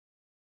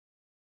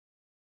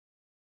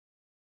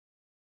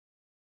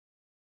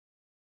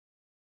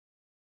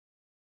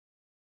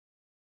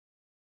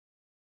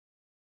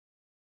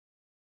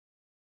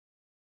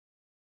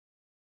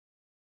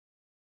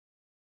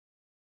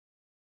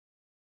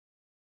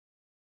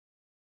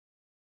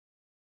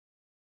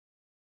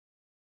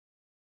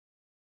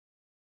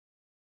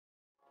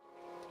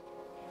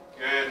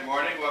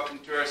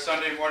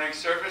Sunday morning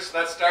service.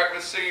 Let's start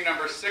with singing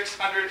number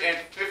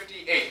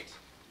 658.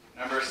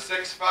 Number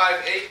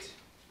 658,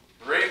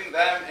 Bring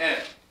Them In.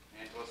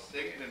 And we'll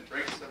sing it and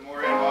bring some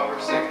more in while we're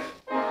singing it.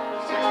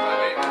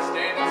 658, let's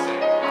stand and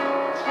sing.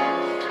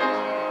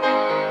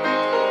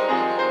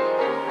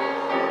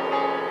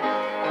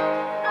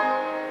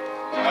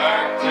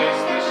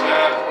 Practice the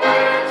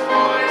shepherd's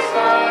voice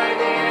I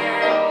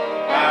hear,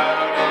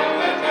 out in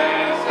the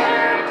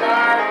desert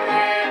dark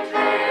and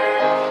drear,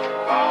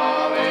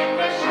 calling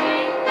the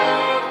sheep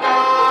who've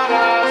gone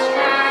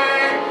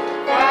astray,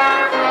 far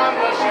from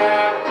the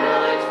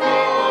shepherd's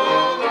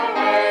fold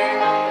away.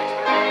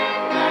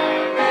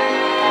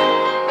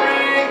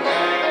 Bring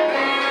them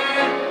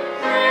in,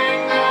 bring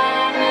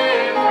them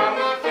in from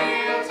the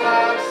fields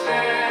of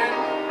sin.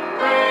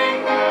 Bring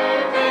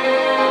them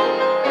in,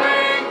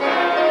 bring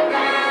them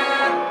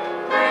in,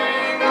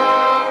 bring the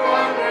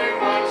wandering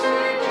ones to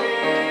Jesus.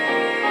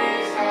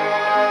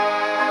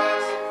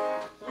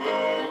 Who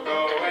go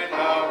and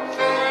help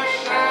the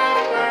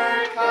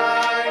shepherd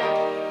kind,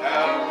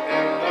 help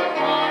him the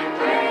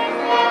wandering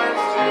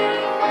ones to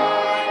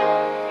find.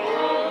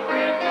 Who'll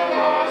bring the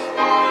lost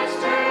ones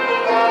to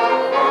the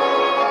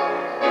fold,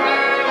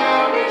 where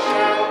they'll be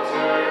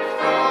sheltered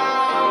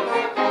from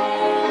the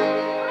cold.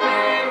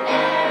 Bring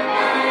them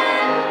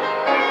in,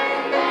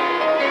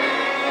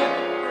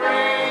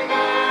 bring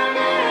them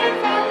in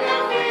from the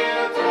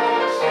fields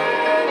of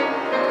sin.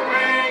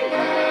 Bring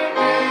them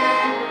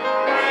in,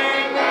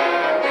 bring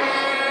them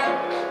in,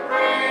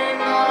 bring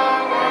the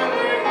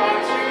wandering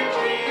ones to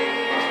Jesus.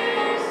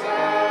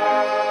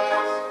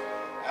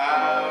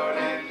 Out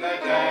in the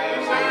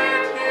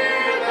desert,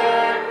 hear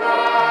their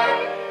cry,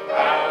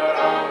 out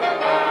on the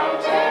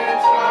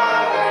mountains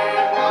far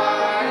and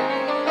wide.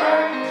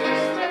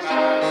 Practice the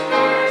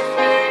Master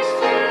speaks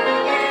to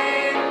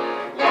thee,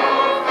 go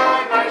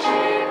find my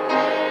sheep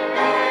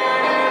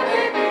where'er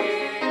they be.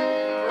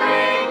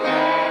 Bring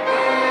them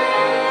in,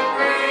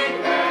 bring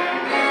them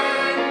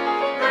in,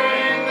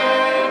 bring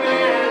them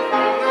in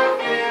from the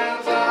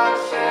fields of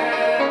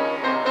sin.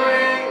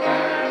 Bring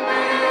them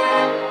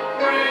in,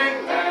 bring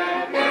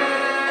them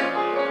in,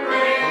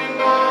 bring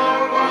the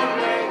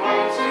wandering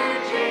ones to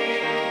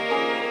Jesus.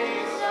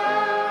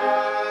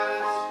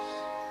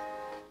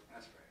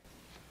 Let's pray.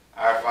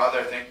 Our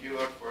Father, thank you,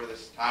 Lord, for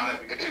this time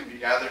that we get to be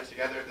gathered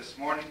together this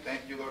morning.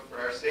 Thank you, Lord, for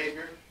our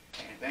Savior.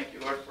 And thank you,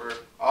 Lord, for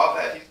all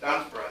that he's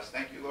done for us.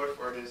 Thank you, Lord,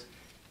 for his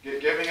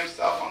giving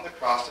himself on the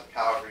cross of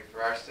Calvary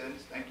for our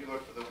sins. Thank you,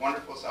 Lord, for the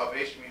wonderful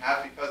salvation we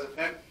have because of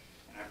him.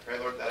 And I pray,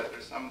 Lord, that if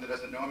there's someone that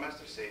doesn't know him as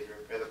their Savior,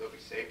 I pray that they'll be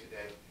saved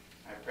today.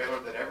 I pray,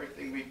 Lord, that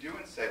everything we do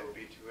and say will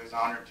be to his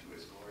honor, to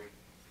his glory.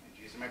 In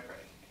Jesus' name I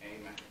pray.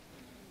 Amen.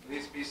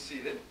 Please be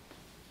seated.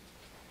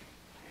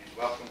 And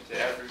welcome to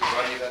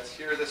everybody that's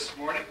here this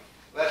morning.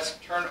 Let's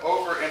turn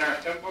over in our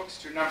hymn books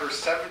to number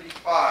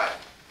 75.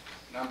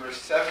 Number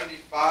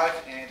 75,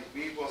 and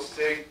we will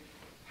sing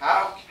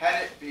How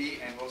Can It Be?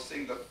 And we'll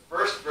sing the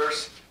first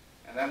verse,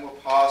 and then we'll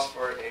pause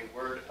for a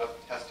word of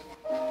testimony.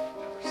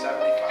 Number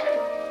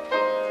 75.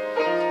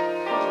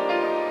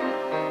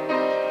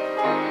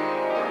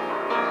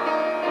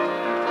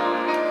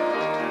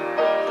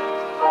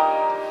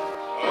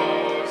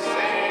 Oh,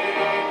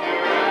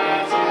 Savior,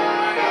 as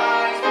my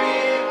eyes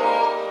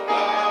behold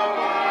the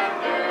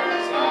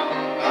wonders of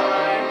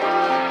thy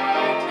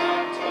might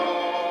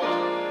untold,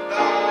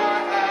 the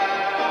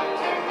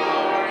heavens and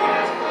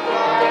glorious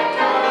light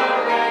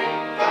array,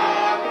 the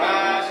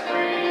vast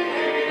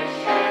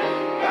creation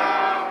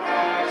thou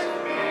hast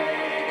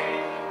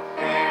made,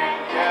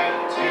 and yet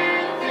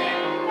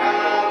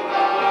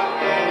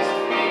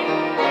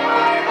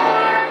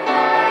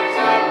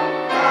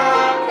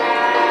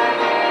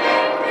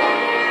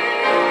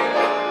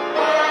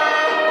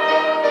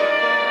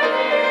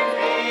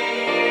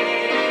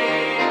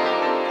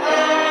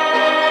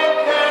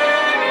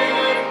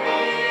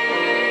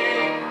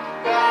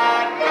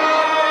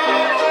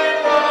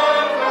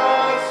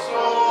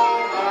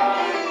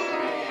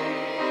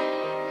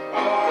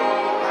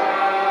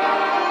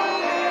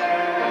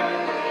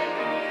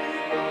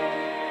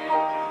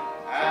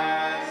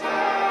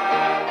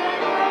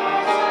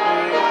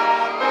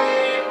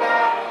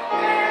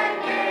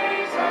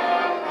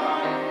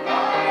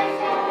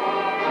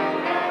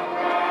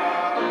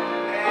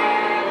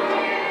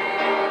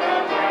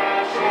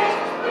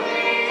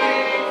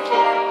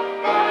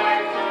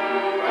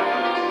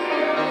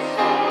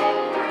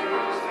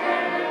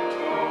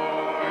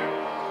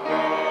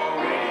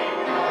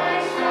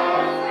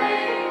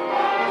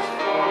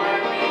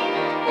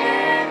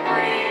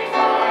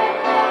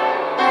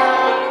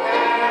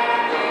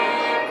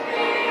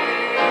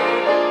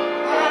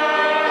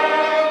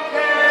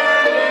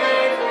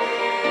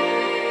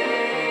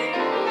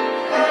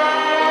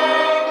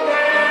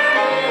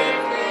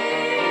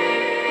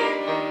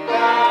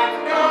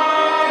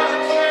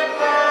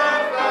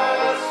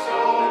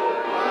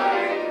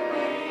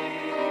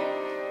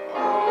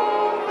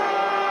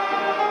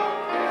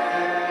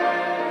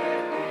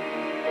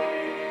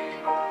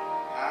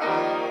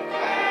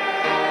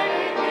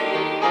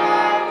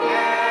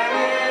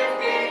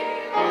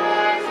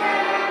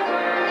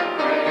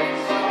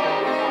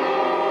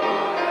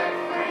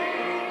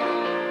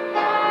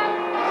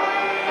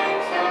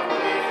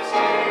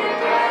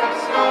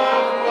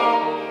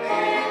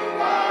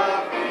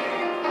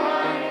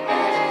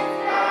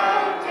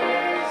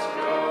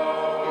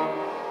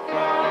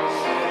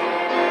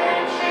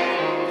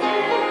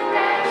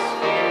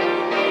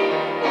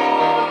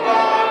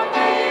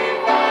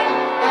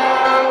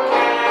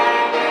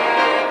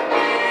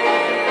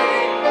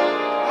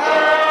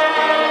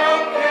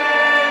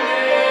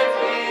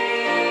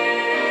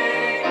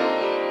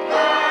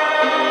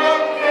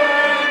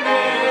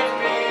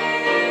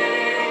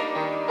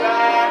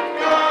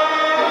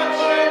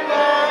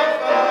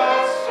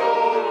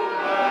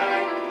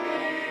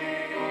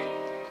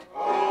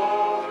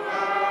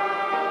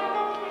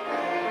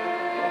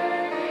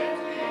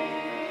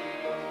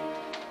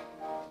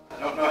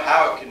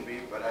how it can be,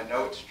 but I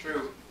know it's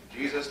true.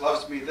 Jesus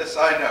loves me, this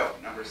I know.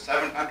 Number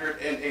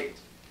 708.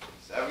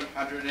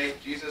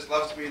 708, Jesus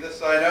loves me,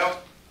 this I know,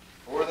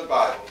 for the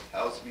Bible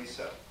tells me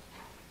so.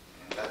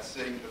 And that's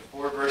singing the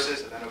 4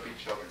 verses, and then it'll be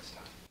children's time.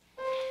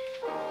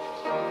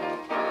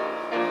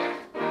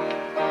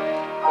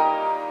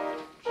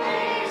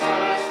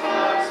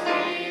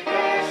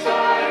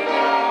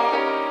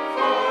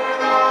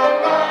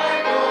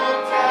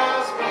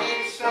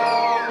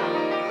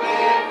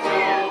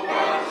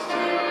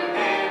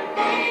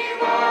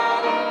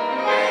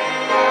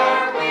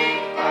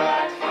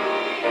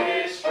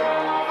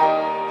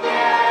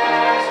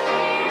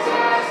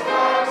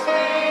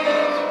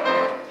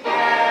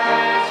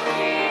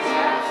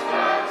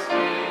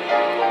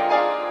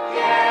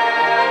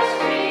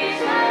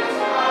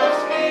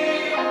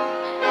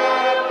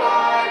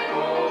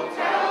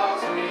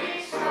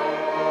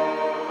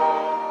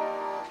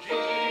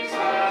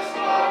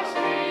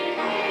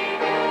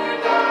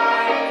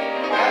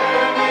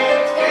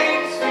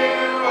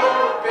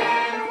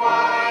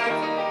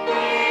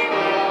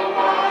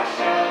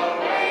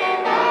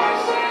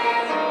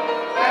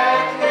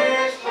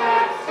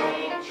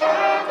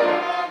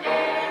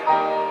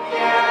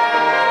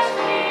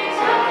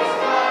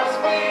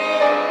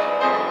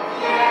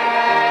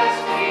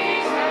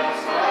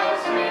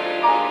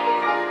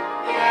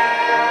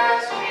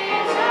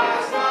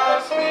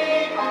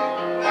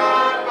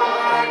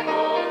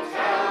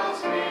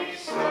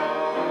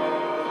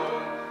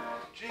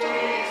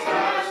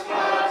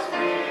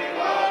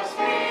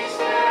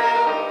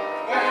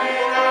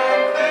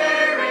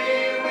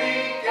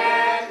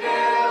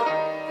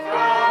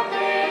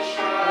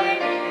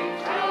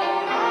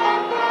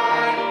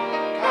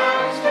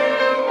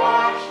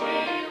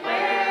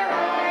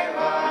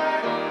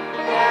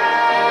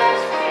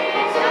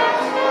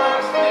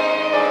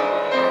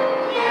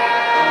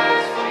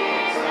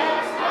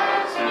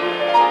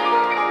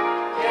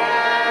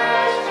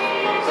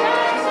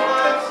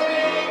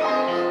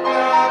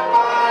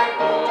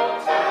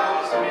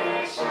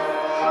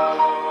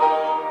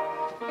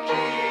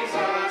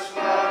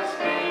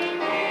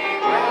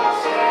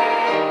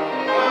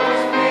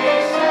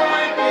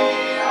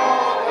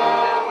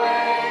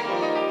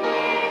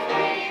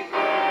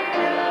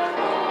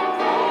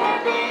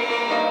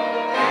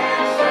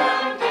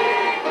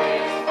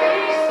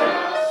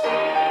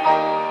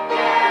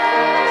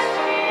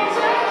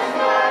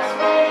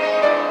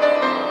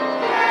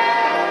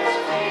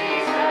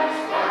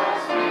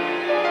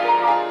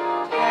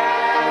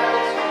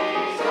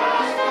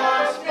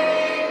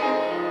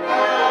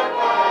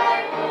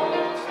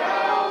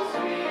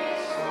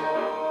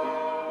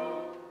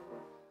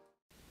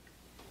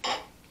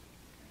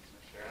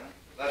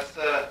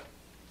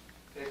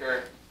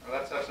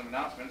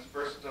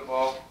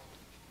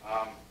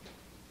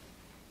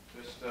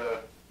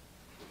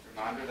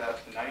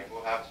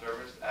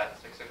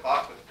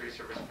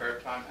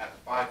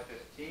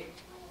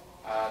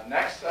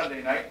 Next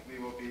Sunday night, we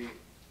will be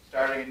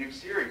starting a new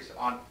series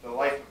on the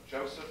life of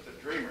Joseph the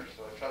Dreamer,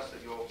 so I trust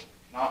that you'll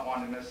not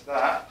want to miss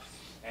that.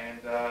 And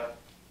I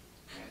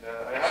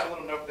have a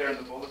little note there in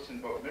the bulletin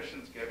about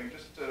missions giving,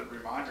 just a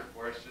reminder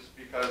for us, just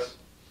because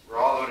we're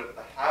all out of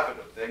the habit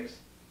of things.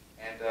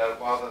 And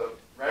while the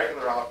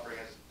regular offering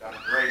has done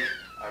great,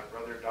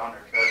 Brother Don,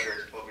 our treasurer,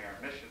 has told me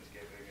our missions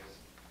giving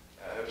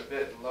is a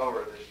bit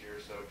lower this year.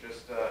 So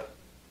just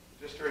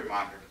a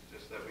reminder,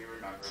 just that we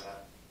remember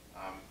that.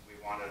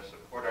 We want to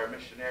support our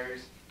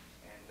missionaries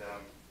and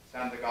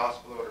send the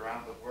gospel out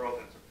around the world,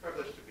 and it's a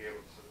privilege to be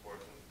able to support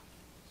them.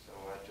 So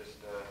just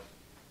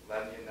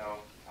letting you know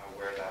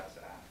where that's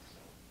at. So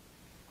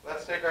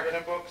let's take our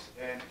hymn books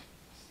and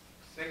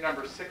sing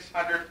number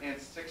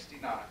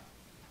 669.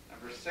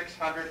 Number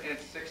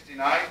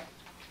 669,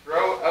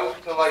 Throw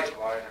Out the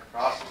Lifeline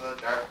Across the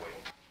Dark Way.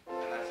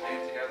 And let's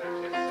stand together.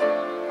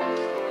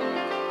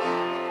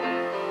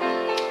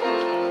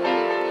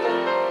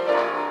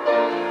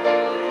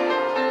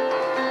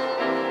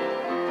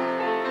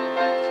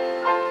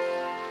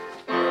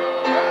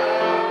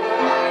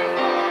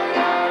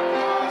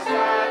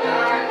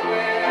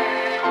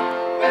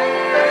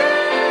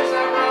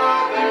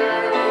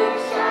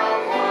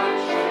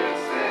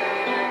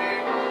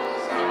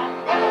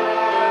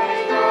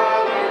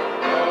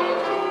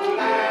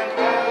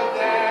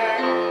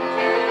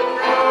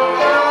 Throw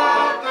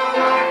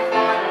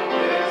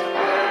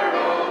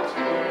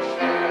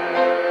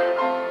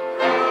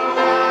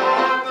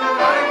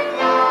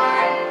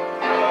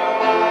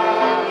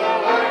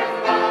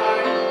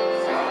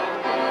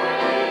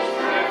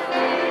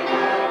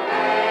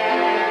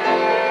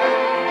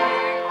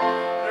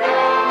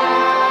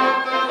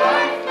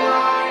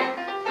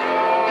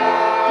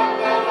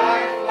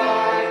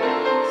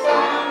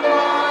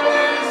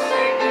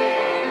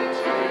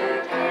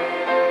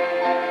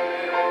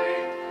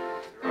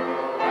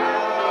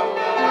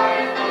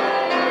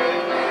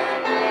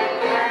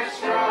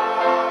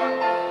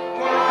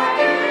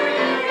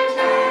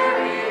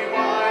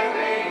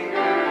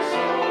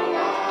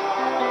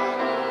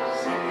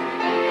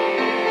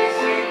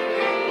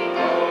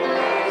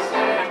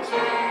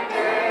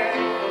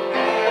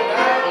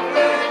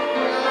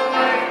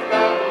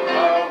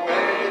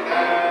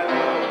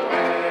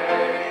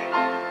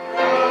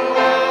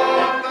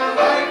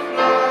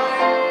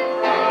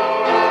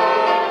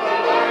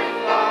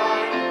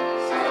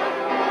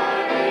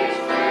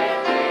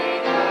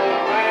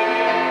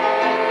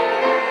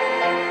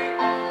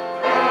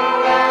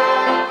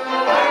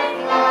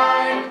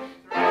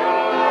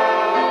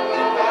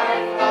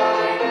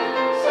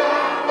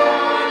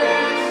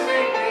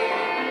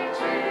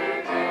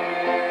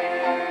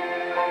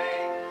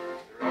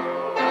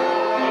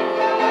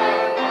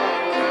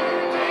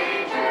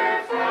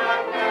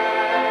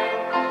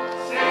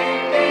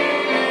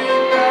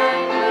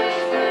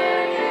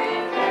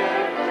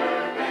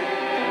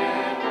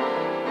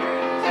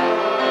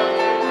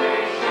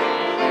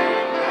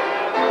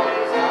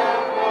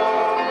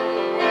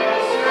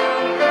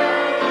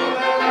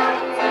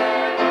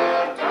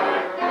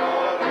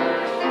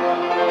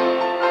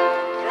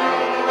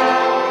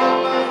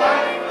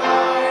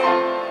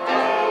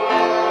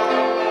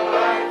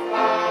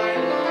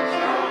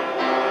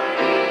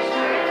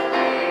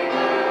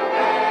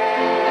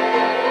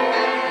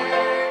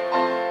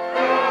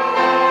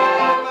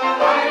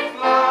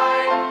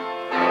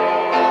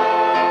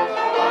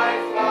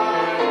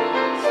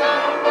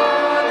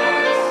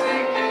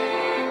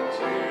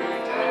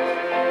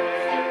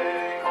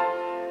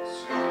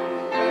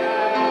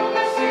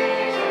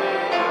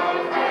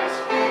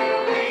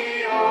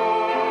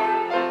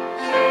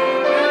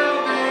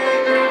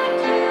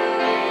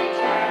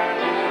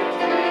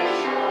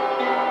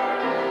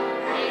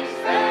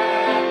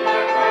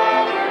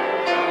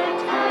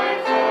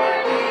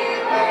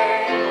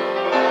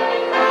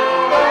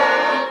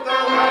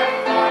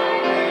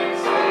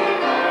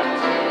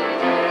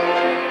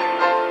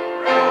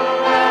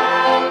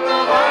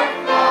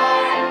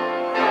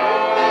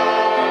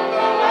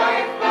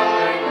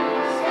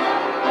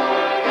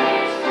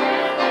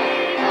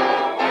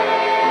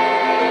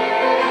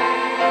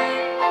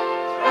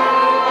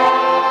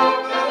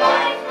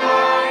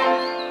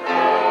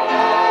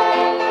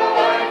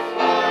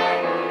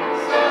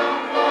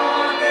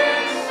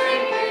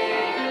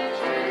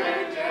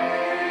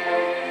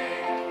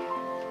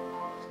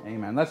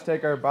let's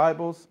take our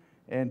Bibles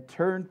and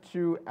turn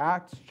to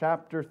Acts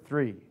chapter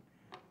 3.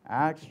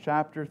 Acts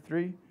chapter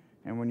 3.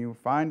 And when you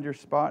find your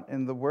spot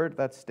in the Word,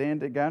 let's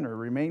stand again or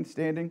remain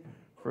standing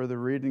for the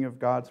reading of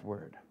God's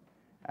Word.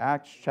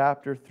 Acts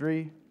chapter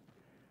 3.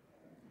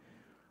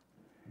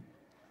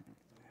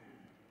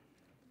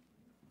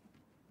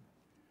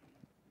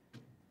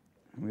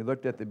 And we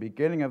looked at the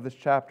beginning of this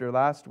chapter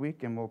last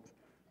week, and we'll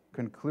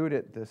conclude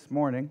it this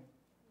morning.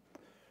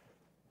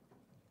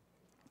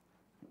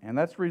 And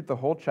let's read the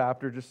whole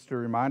chapter just to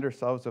remind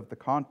ourselves of the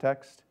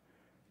context.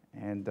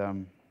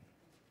 And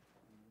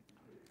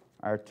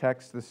our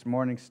text this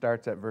morning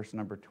starts at verse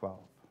number 12.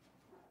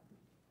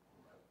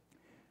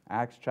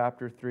 Acts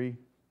chapter 3,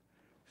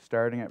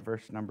 starting at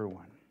verse number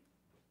 1.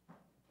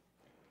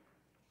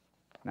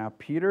 Now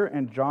Peter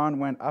and John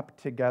went up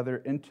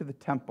together into the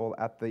temple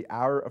at the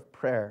hour of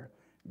prayer,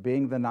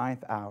 being the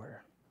 9th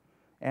hour.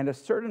 And a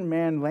certain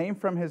man lame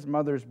from his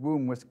mother's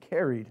womb was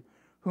carried,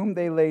 whom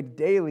they laid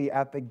daily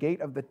at the gate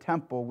of the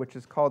temple, which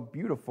is called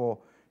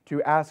Beautiful,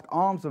 to ask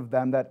alms of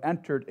them that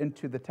entered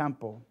into the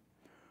temple.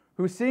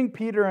 Who, seeing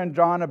Peter and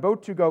John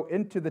about to go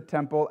into the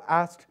temple,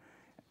 asked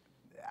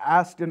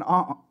an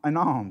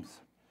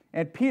alms.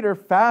 And Peter,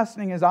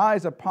 fastening his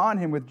eyes upon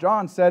him with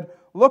John, said,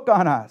 "Look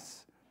on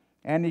us."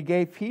 And he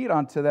gave heed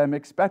unto them,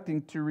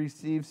 expecting to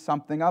receive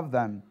something of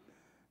them.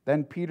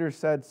 Then Peter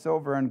said,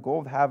 "Silver and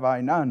gold have I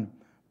none,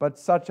 but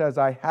such as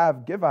I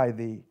have give I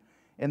thee.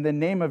 In the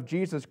name of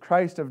Jesus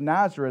Christ of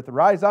Nazareth,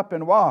 rise up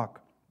and walk."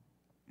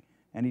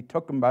 And he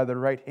took him by the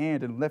right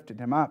hand and lifted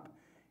him up.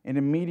 And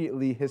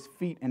immediately his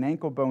feet and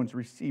ankle bones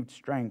received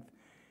strength.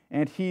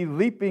 And he,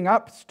 leaping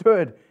up,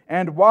 stood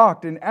and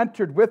walked and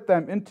entered with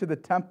them into the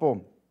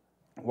temple,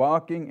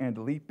 walking and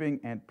leaping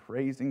and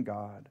praising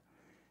God.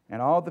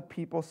 And all the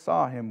people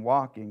saw him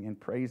walking and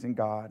praising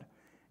God.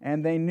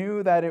 And they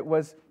knew that it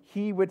was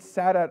he which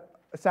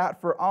sat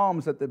for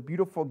alms at the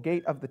beautiful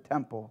gate of the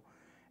temple.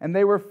 And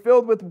they were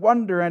filled with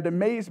wonder and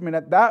amazement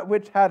at that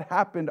which had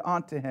happened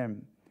unto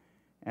him.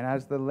 And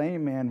as the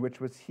lame man which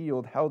was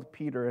healed held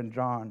Peter and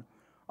John,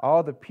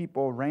 all the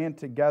people ran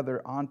together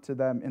unto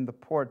them in the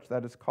porch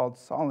that is called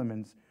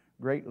Solomon's,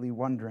 greatly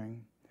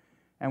wondering.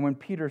 And when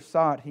Peter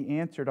saw it, he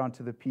answered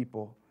unto the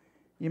people,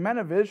 "Ye men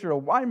of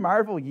Israel, why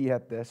marvel ye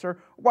at this? Or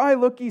why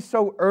look ye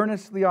so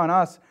earnestly on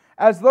us,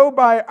 as though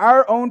by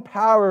our own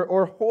power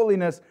or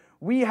holiness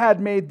we had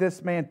made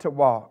this man to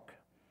walk?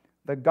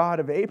 The God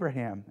of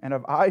Abraham and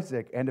of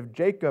Isaac and of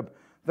Jacob,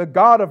 the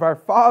God of our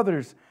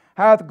fathers,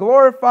 hath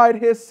glorified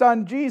his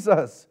Son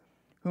Jesus,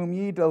 whom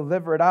ye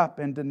delivered up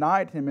and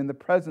denied him in the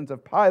presence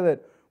of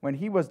Pilate when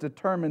he was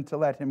determined to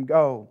let him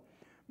go.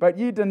 But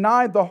ye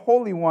denied the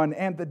Holy One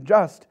and the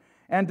just,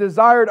 and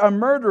desired a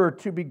murderer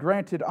to be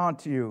granted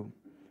unto you,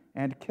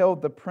 and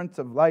killed the Prince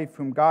of Life,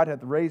 whom God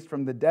hath raised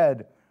from the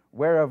dead,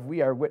 whereof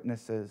we are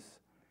witnesses.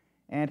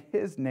 And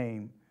his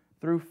name,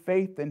 through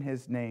faith in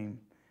his name,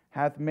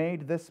 hath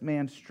made this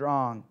man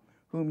strong,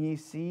 whom ye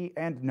see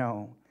and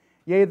know.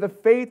 Yea, the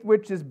faith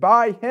which is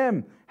by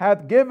him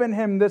hath given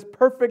him this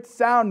perfect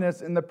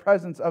soundness in the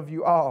presence of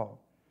you all.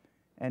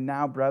 And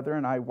now,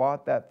 brethren, I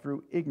wot that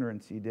through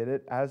ignorance he did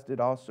it, as did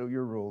also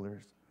your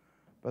rulers.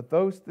 But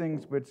those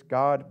things which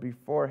God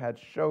before had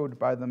showed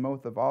by the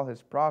mouth of all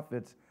his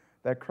prophets,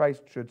 that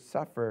Christ should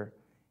suffer,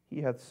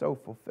 he hath so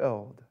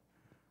fulfilled.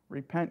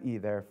 Repent ye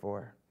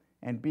therefore,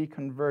 and be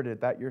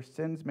converted, that your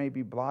sins may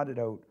be blotted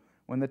out,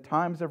 when the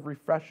times of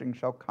refreshing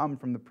shall come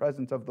from the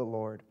presence of the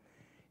Lord.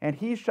 And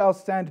he shall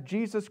send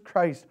Jesus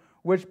Christ,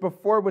 which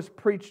before was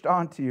preached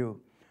unto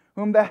you,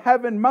 whom the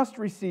heaven must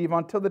receive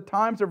until the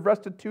times of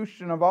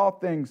restitution of all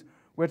things,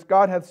 which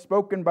God hath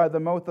spoken by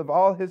the mouth of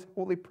all his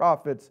holy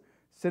prophets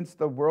since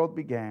the world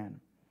began.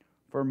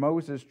 For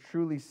Moses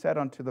truly said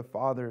unto the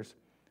fathers,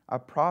 a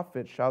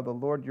prophet shall the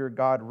Lord your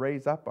God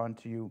raise up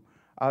unto you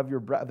of your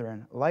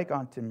brethren, like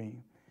unto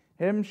me.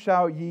 Him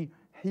shall ye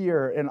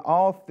hear in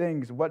all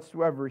things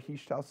whatsoever he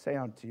shall say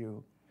unto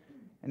you.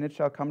 And it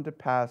shall come to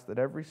pass that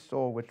every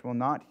soul which will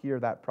not hear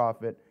that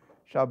prophet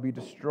shall be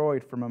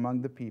destroyed from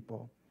among the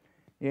people.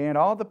 Yea, and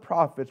all the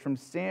prophets from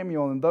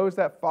Samuel and those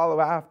that follow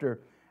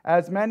after,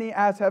 as many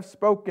as have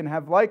spoken,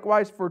 have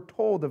likewise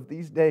foretold of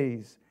these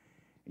days.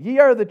 Ye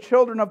are the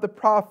children of the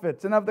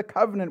prophets and of the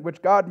covenant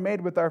which God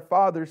made with our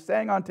fathers,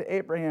 saying unto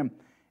Abraham,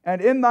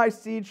 and in thy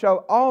seed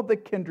shall all the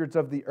kindreds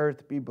of the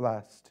earth be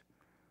blessed.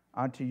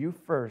 Unto you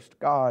first,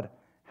 God,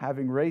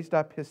 having raised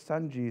up his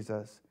Son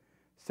Jesus,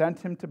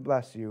 sent him to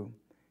bless you,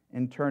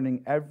 in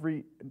turning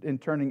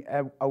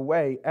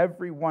away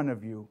every one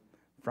of you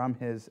from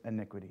his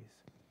iniquities.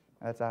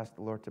 Let's ask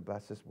the Lord to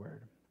bless his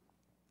word.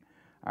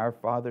 Our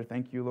Father,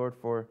 thank you, Lord,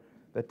 for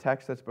the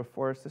text that's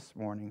before us this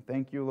morning.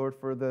 Thank you, Lord,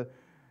 for the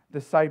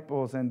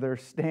disciples and their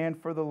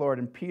stand for the Lord.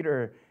 And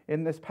Peter,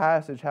 in this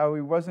passage, how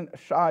he wasn't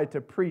shy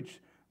to preach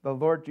the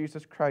Lord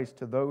Jesus Christ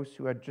to those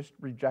who had just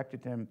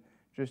rejected him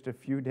just a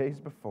few days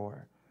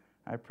before.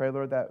 I pray,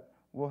 Lord, that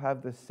we'll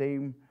have the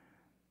same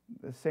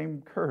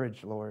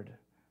courage, Lord,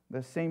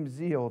 the same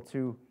zeal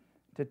to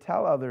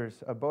tell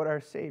others about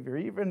our Savior,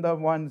 even the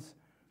ones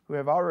who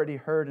have already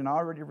heard and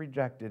already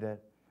rejected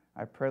it.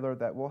 I pray, Lord,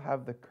 that we'll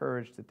have the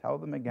courage to tell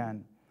them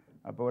again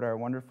about our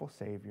wonderful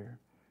Savior.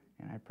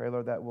 And I pray,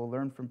 Lord, that we'll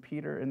learn from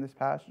Peter in this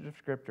passage of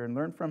Scripture and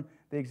learn from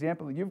the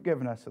example that you've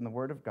given us in the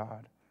Word of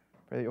God.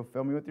 Pray that you'll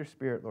fill me with your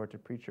Spirit, Lord, to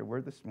preach your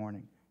word this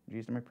morning. In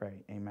Jesus' name I pray.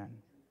 Amen.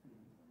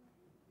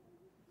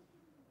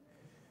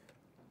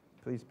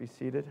 Please be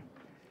seated.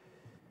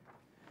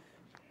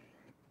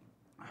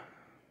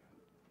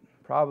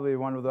 Probably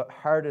one of the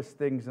hardest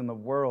things in the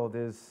world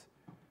is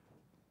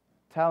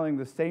telling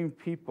the same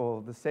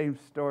people the same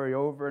story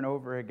over and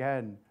over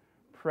again,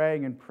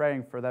 praying and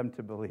praying for them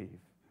to believe.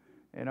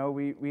 You know,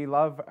 we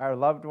love our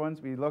loved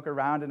ones. We look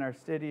around in our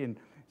city and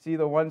see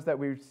the ones that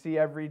we see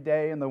every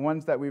day and the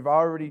ones that we've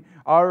already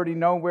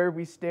know where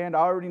we stand,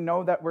 already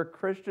know that we're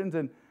Christians.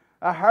 And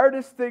the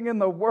hardest thing in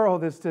the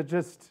world is to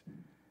just,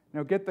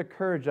 get the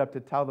courage up to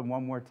tell them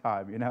one more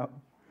time,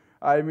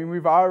 I mean,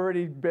 we've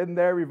already been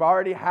there. We've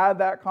already had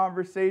that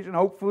conversation.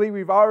 Hopefully,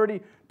 we've already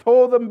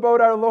told them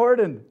about our Lord.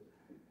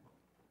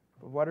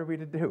 But what are we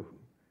to do?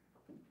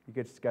 You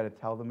just got to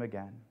tell them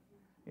again.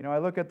 I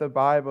look at the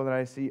Bible and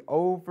I see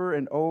over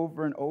and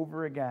over and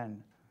over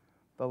again,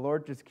 the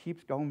Lord just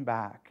keeps going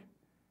back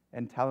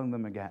and telling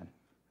them again.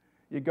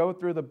 You go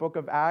through the book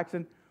of Acts,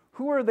 and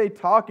who are they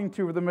talking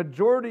to? The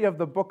majority of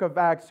the book of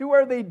Acts, who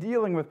are they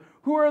dealing with?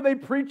 Who are they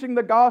preaching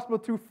the gospel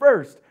to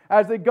first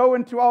as they go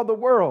into all the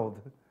world?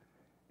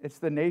 It's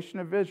the nation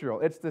of Israel.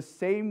 It's the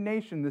same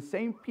nation, the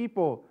same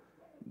people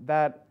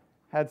that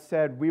had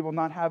said, we will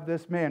not have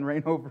this man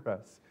reign over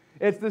us.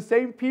 It's the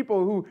same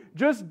people who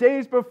just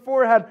days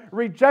before had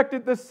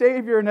rejected the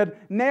Savior and had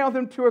nailed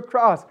him to a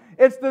cross.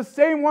 It's the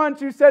same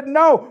ones who said,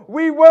 no,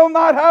 we will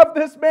not have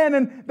this man,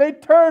 and they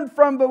turned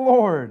from the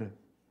Lord.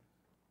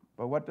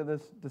 But what do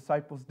the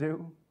disciples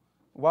do?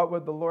 What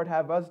would the Lord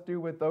have us do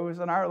with those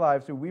in our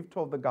lives who we've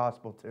told the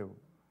gospel to?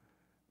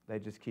 They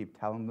just keep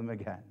telling them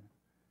again.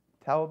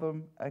 Tell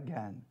them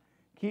again.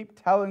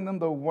 Keep telling them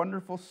the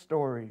wonderful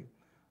story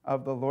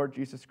of the Lord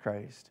Jesus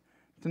Christ.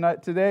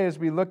 Today, as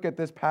we look at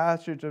this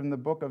passage in the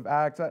book of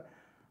Acts,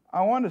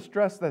 I want to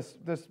stress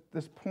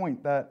this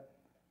point that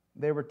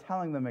they were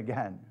telling them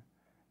again,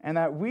 and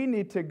that we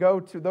need to go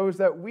to those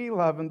that we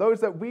love and those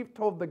that we've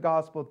told the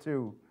gospel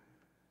to,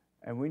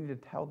 and we need to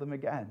tell them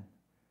again.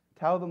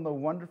 Tell them the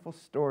wonderful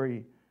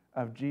story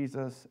of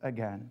Jesus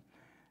again.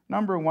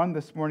 Number one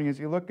this morning, as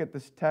you look at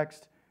this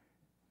text,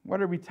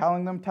 what are we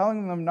telling them?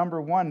 Telling them,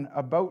 number one,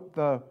 about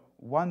the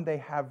one they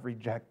have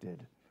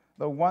rejected.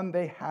 The one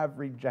they have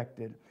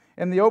rejected.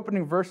 In the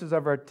opening verses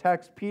of our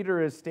text,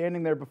 Peter is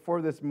standing there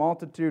before this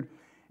multitude,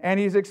 and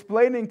he's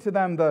explaining to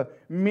them the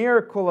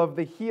miracle of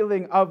the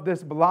healing of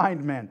this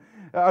blind man.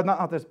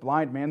 Not this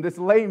blind man, this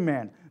lame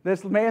man.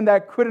 This man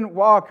that couldn't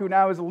walk, who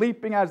now is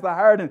leaping as the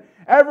hart. And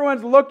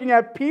everyone's looking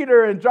at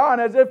Peter and John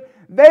as if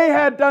they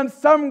had done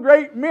some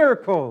great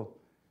miracle.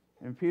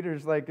 And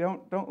Peter's like,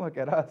 don't look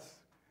at us.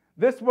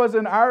 This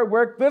wasn't our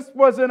work. This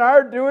wasn't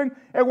our doing.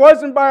 It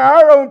wasn't by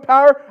our own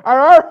power or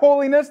our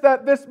holiness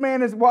that this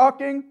man is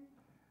walking.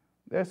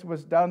 This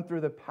was done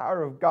through the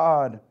power of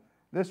God.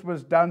 This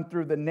was done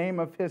through the name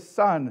of his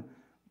Son,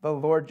 the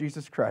Lord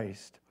Jesus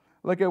Christ.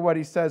 Look at what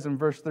he says in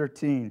verse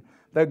 13.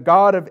 The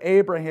God of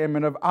Abraham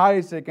and of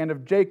Isaac and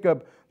of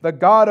Jacob, the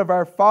God of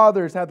our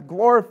fathers, hath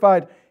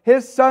glorified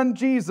his Son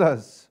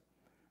Jesus,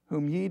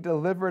 whom ye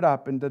delivered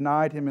up and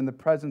denied him in the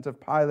presence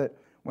of Pilate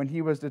when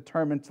he was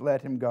determined to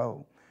let him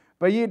go.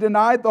 But ye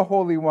denied the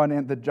Holy One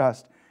and the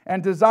just,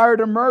 and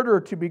desired a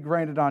murderer to be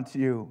granted unto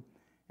you,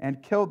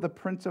 and killed the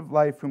Prince of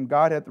Life, whom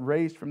God hath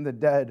raised from the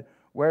dead,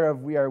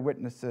 whereof we are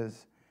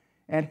witnesses.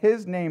 And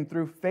his name,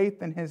 through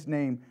faith in his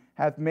name,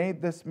 hath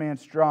made this man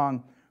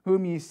strong,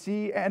 whom ye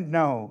see and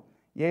know.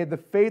 Yea, the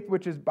faith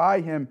which is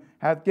by him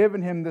hath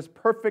given him this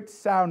perfect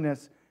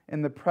soundness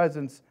in the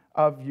presence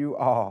of you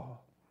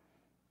all.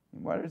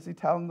 And what is he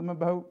telling them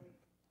about?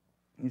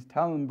 He's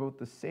telling them about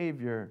the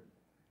Savior.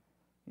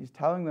 He's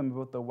telling them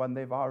about the one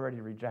they've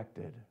already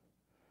rejected.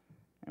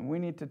 And we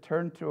need to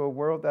turn to a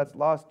world that's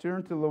lost,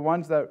 turn to the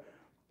ones that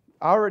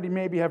already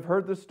maybe have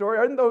heard the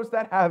story, and those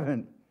that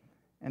haven't,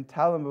 and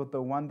tell them about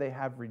the one they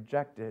have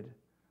rejected,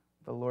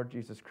 the Lord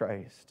Jesus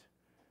Christ.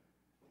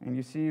 And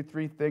you see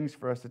three things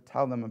for us to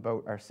tell them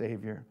about our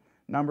Savior.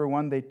 Number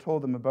one, they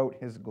told them about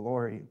his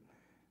glory.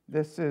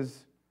 This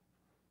is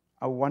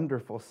a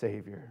wonderful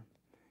Savior.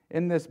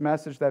 In this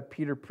message that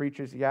Peter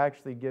preaches, he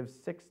actually gives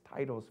 6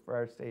 titles for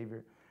our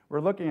Savior.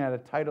 We're looking at a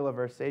title of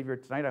our Savior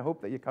tonight. I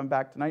hope that you come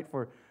back tonight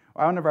for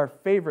one of our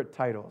favorite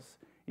titles.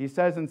 He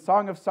says in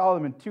Song of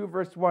Solomon 2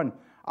 verse 1,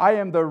 I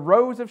am the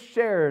rose of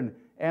Sharon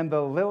and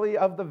the lily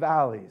of the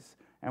valleys.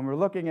 And we're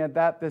looking at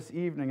that this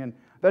evening. And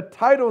the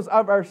titles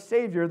of our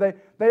Savior,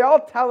 they all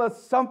tell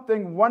us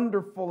something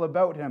wonderful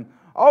about him.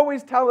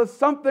 Always tell us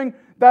something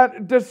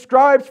that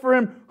describes for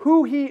him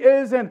who he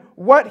is and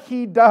what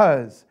he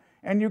does.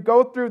 And you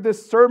go through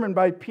this sermon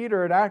by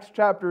Peter in Acts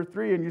chapter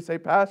 3 and you say,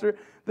 Pastor,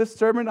 this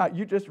sermon,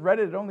 you just read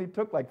it. It only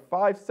took like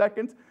 5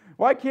 seconds.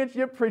 Why can't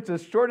you preach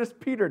as short as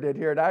Peter did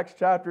here in Acts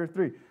chapter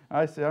 3?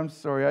 I say, I'm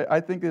sorry.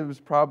 I think it was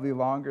probably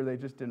longer. They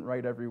just didn't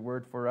write every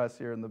word for us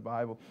here in the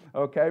Bible.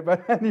 Okay,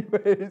 but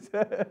anyways.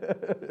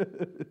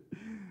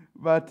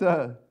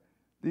 But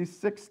these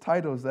 6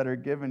 titles that are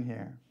given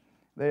here,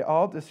 they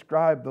all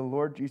describe the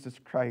Lord Jesus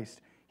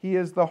Christ. He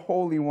is the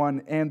Holy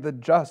One and the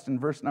Just in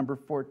verse number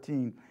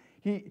 14.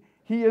 He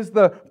is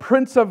the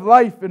Prince of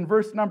Life in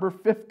verse number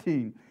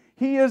 15.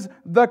 He is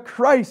the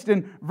Christ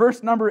in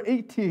verse number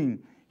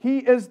 18. He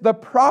is the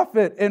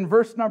prophet in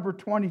verse number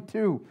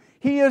 22.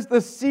 He is the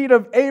seed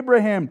of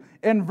Abraham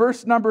in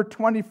verse number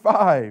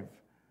 25.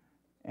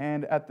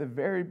 And at the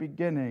very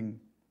beginning,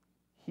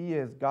 he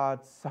is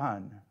God's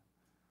Son,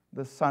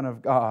 the Son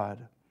of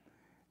God.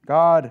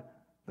 God,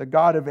 the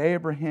God of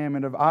Abraham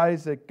and of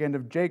Isaac and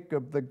of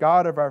Jacob, the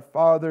God of our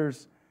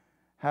fathers,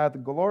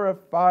 hath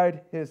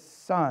glorified his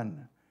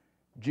Son,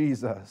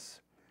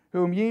 Jesus,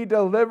 whom ye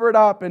delivered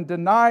up and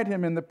denied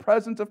him in the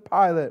presence of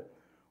Pilate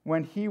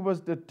when he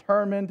was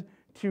determined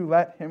to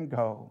let him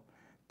go.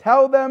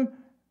 Tell them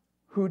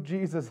who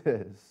Jesus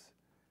is.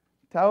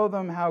 Tell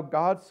them how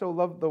God so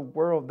loved the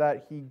world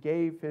that he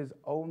gave his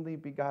only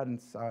begotten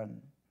Son.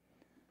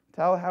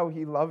 Tell how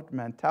he loved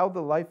men. Tell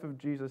the life of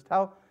Jesus.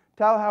 Tell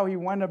how he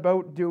went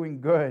about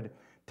doing good.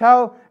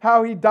 Tell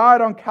how he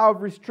died on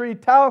Calvary's tree.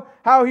 Tell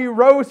how he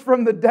rose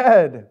from the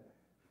dead.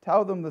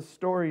 Tell them the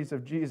stories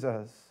of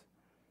Jesus.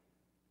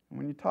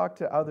 When you talk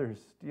to others,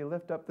 do you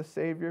lift up the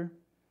Savior?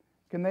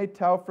 Can they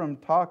tell from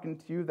talking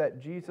to you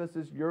that Jesus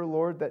is your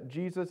Lord, that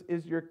Jesus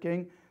is your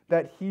King,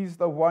 that he's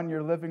the one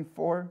you're living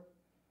for?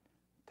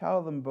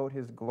 Tell them about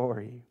his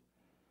glory,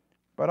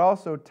 but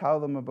also tell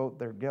them about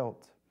their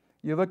guilt.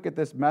 You look at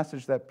this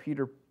message that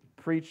Peter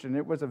preached, and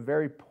it was a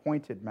very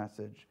pointed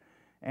message.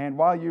 And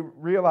while you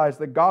realize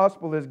the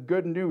gospel is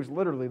good news,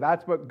 literally,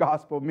 that's what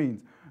gospel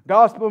means.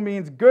 Gospel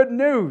means good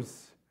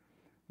news,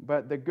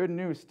 but the good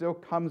news still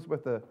comes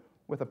with a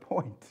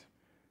point,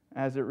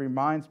 as it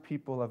reminds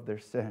people of their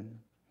sin.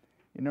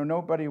 You know,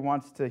 nobody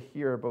wants to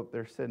hear about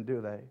their sin,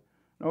 do they?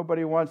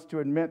 Nobody wants to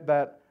admit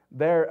that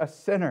they're a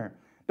sinner.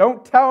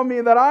 Don't tell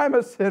me that I'm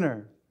a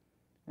sinner.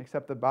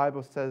 Except the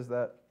Bible says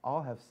that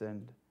all have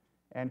sinned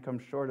and come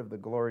short of the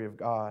glory of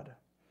God.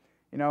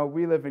 You know,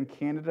 we live in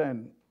Canada,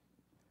 and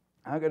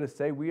I'm going to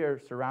say we are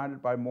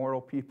surrounded by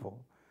moral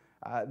people.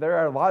 There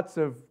are lots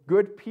of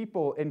good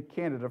people in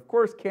Canada. Of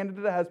course,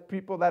 Canada has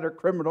people that are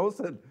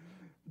criminals,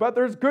 but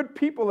there's good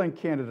people in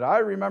Canada. I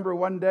remember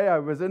one day I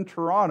was in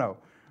Toronto,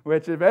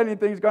 which if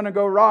anything's going to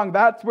go wrong,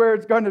 that's where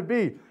it's going to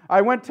be.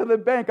 I went to the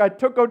bank. I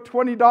took out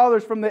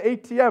 $20 from the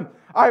ATM.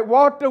 I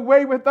walked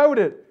away without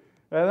it.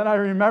 And then I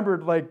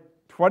remembered like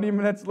 20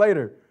 minutes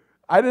later,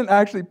 I didn't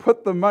actually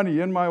put the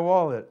money in my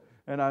wallet.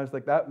 And I was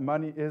like, that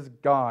money is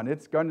gone.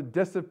 It's going to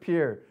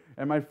disappear.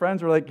 And my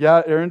friends were like,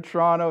 yeah, you're in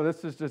Toronto.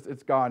 This is just,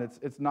 it's gone.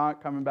 It's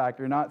not coming back.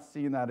 You're not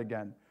seeing that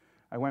again.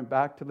 I went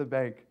back to the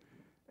bank,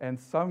 and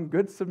some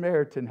good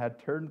Samaritan had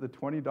turned the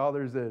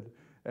 $20 in,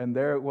 and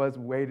there it was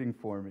waiting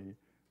for me.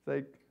 It's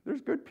like,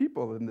 there's good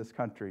people in this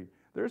country.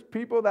 There's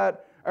people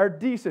that are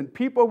decent,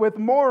 people with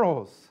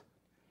morals.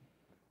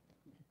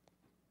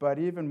 But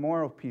even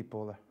moral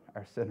people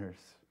are sinners.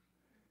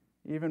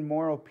 Even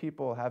moral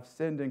people have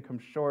sinned and come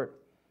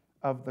short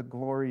of the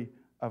glory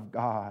of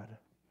God.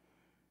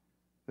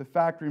 The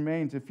fact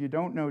remains, if you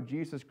don't know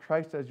Jesus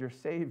Christ as your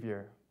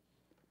Savior,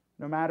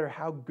 no matter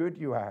how good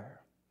you are,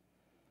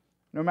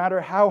 no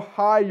matter how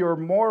high your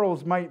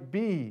morals might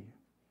be,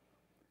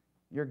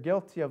 you're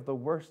guilty of the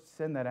worst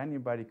sin that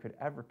anybody could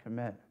ever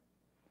commit.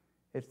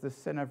 It's the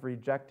sin of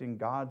rejecting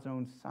God's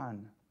own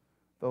Son,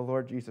 the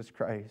Lord Jesus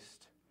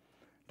Christ.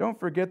 Don't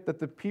forget that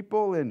the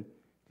people in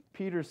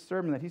Peter's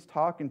sermon that he's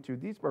talking to,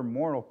 these were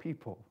moral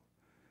people.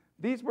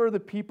 These were the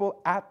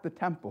people at the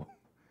temple.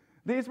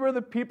 These were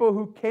the people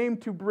who came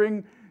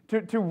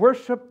to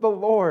worship the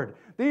Lord.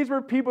 These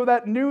were people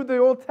that knew the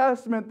Old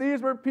Testament.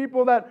 These were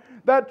people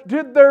that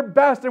did their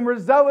best and were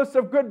zealous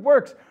of good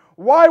works.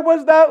 Why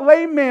was that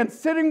lame man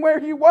sitting where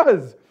he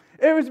was?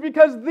 It was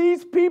because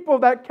these people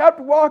that kept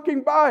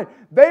walking by,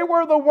 they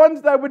were the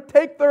ones that would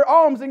take their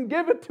alms and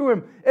give it to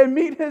him and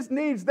meet his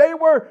needs. They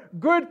were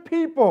good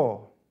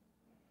people.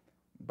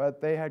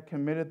 But they had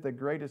committed the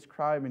greatest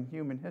crime in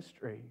human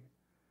history,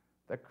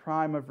 the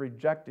crime of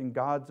rejecting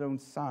God's own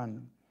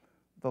Son,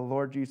 the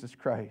Lord Jesus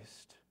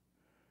Christ.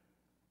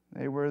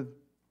 They were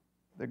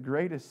the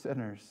greatest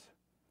sinners,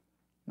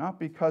 not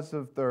because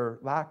of their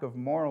lack of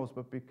morals,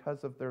 but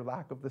because of their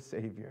lack of the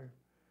Savior.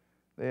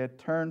 They had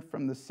turned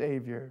from the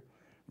Savior.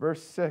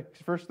 Verse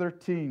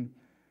 13,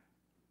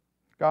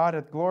 God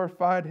hath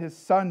glorified his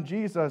Son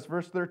Jesus.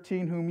 Verse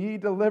 13, whom ye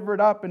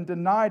delivered up and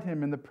denied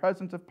him in the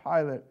presence of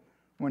Pilate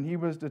when he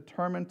was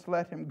determined to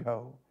let him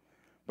go.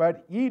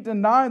 But ye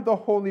denied the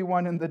Holy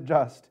One and the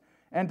Just,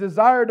 and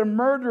desired a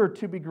murderer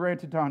to be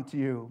granted unto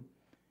you,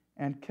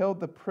 and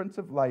killed the Prince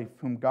of Life,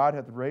 whom God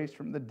hath raised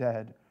from the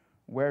dead,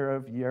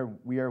 whereof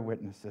we are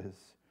witnesses.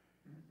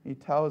 He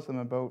tells them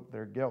about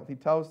their guilt. He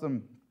tells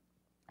them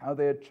how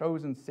they had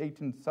chosen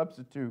Satan's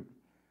substitute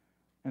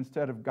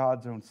instead of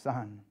God's own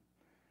Son.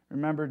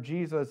 Remember,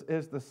 Jesus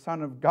is the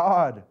Son of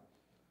God,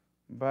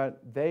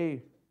 but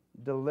they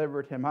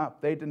delivered him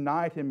up. They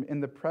denied him in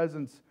the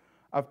presence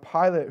of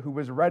Pilate, who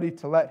was ready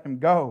to let him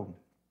go.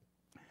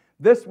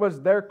 This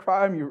was their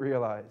crime, you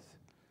realize.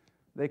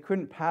 They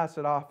couldn't pass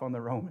it off on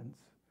the Romans.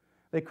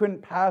 They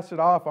couldn't pass it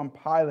off on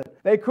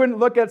Pilate. They couldn't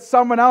look at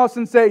someone else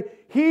and say,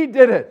 he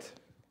did it.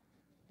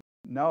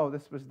 No,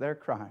 this was their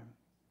crime.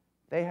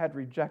 They had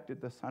rejected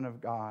the Son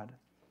of God.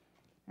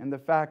 And the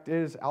fact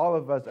is, all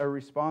of us are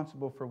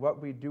responsible for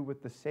what we do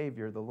with the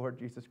Savior, the Lord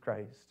Jesus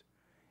Christ.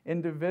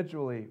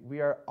 Individually,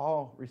 we are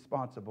all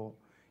responsible.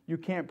 You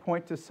can't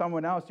point to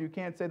someone else. You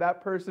can't say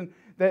that person,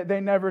 they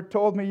never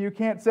told me. You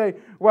can't say,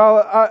 well,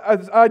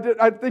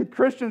 I think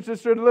Christians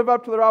just should live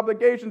up to their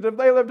obligations. If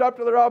they lived up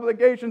to their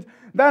obligations,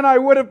 then I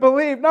would have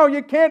believed. No,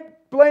 you can't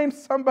blame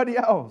somebody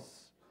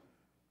else.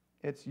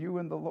 It's you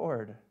and the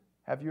Lord.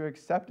 Have you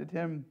accepted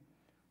him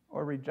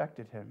or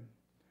rejected him?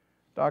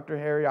 Dr.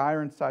 Harry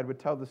Ironside would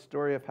tell the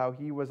story of how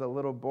he was a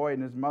little boy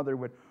and his mother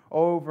would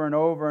over and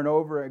over and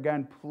over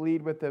again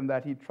plead with him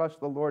that he trust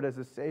the Lord as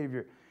a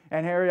Savior.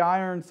 And Harry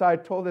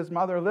Ironside told his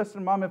mother,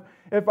 listen, Mom,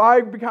 if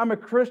I become a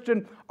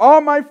Christian, all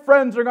my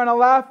friends are going to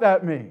laugh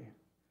at me.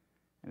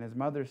 And his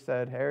mother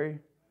said, Harry,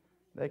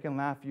 they can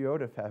laugh you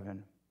out of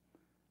heaven.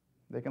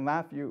 They can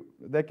laugh you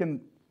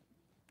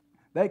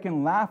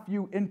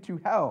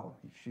into hell,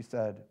 she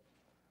said,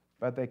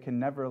 but they can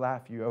never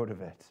laugh you out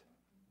of it.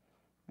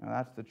 Now,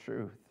 that's the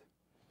truth.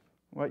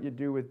 What you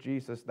do with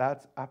Jesus,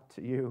 that's up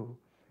to you.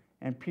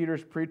 And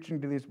Peter's preaching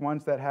to these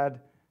ones that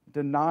had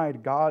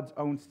denied God's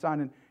own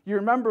Son. And you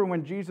remember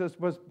when Jesus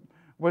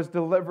was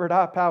delivered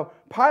up, how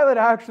Pilate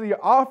actually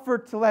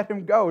offered to let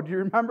him go. Do you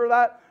remember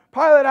that?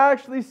 Pilate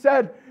actually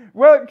said,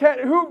 well,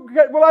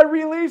 will I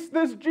release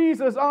this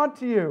Jesus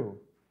onto you?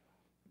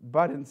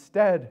 But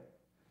instead,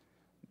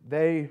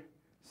 they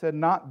said,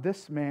 not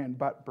this man,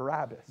 but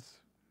Barabbas.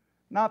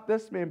 Not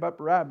this man, but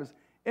Barabbas.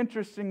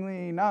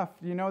 Interestingly enough,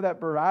 you know that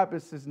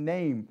Barabbas'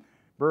 name,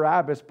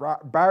 Barabbas,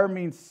 Bar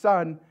means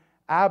son,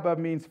 Abba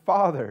means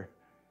father.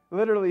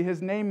 Literally,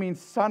 his name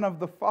means son of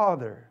the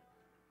Father.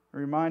 It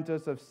reminds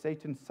us of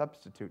Satan's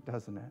substitute,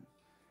 doesn't it?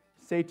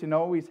 Satan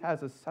always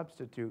has a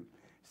substitute.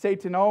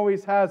 Satan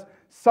always has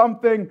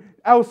something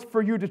else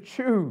for you to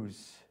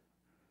choose.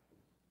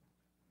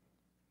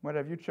 What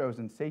have you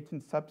chosen?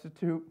 Satan's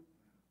substitute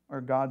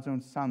or God's own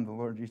Son, the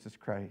Lord Jesus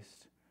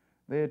Christ?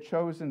 They had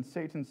chosen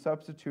Satan's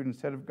substitute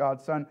instead of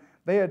God's Son.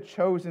 They had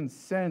chosen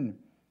sin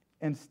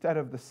instead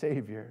of the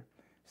Savior.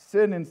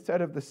 Sin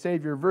instead of the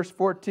Savior. Verse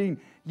 14,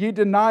 ye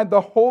denied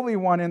the Holy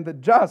One and the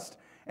just,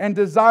 and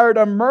desired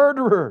a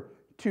murderer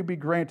to be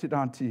granted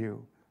unto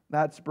you.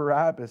 That's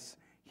Barabbas.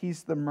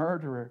 He's the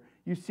murderer.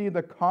 You see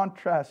the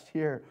contrast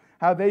here.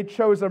 How they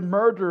chose a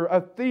murderer,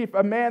 a thief,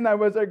 a man that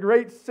was a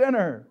great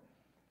sinner,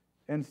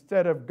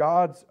 instead of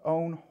God's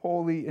own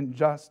holy and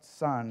just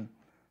Son,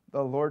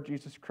 the Lord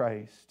Jesus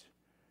Christ.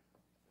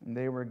 And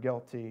they were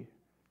guilty.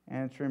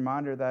 And it's a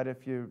reminder that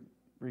if you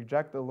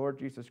reject the Lord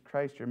Jesus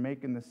Christ, you're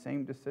making the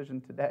same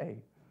decision today.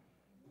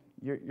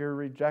 You're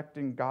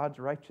rejecting God's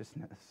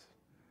righteousness.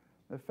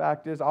 The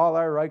fact is, all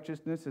our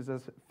righteousness is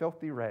as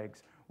filthy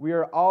rags. We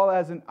are all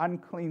as an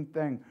unclean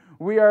thing.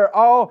 We are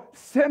all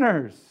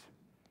sinners.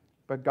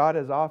 But God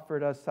has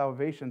offered us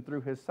salvation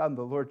through his Son,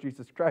 the Lord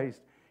Jesus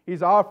Christ.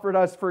 He's offered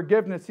us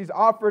forgiveness. He's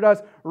offered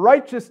us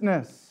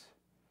righteousness.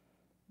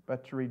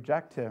 But to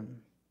reject him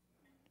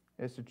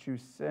is to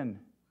choose sin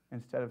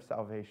instead of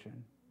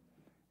salvation.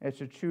 It's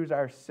to choose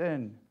our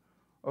sin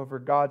over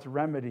God's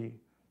remedy,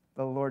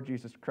 the Lord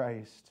Jesus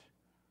Christ.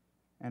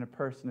 And a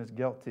person is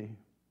guilty.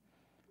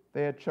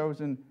 They had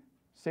chosen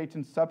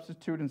Satan's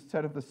substitute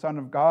instead of the Son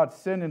of God,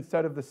 sin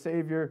instead of the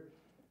Savior.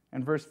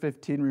 And verse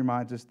 15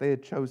 reminds us they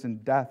had chosen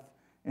death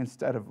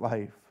instead of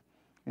life.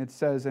 It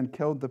says, and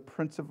killed the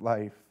Prince of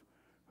Life,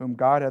 whom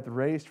God hath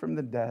raised from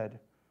the dead,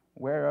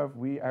 whereof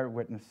we are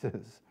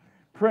witnesses.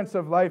 Prince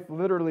of Life,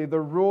 literally the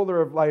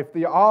ruler of life,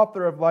 the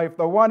author of life,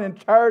 the one in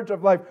charge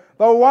of life,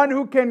 the one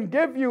who can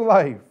give you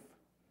life.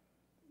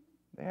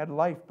 They had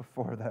life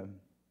before them.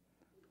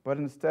 But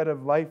instead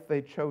of life,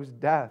 they chose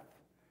death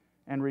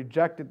and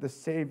rejected the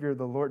Savior,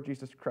 the Lord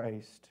Jesus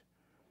Christ.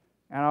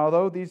 And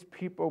although these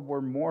people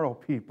were moral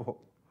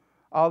people,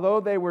 although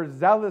they were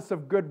zealous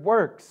of good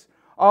works,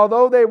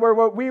 although they were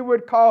what we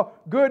would call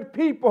good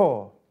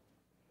people,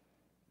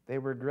 they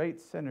were great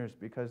sinners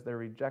because they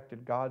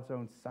rejected God's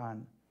own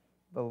Son,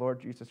 the Lord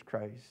Jesus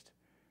Christ.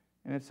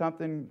 And it's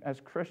something as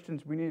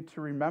Christians we need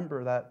to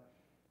remember, that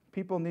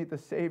people need the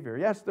Savior.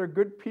 Yes, they're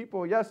good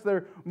people. Yes,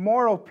 they're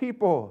moral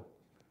people.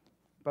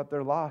 But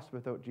they're lost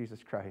without Jesus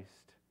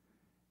Christ.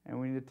 And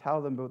we need to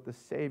tell them about the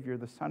Savior,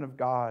 the Son of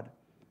God,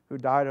 who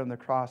died on the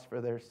cross for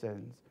their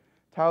sins.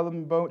 Tell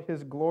them about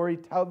his glory.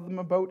 Tell them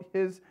about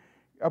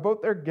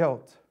their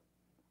guilt.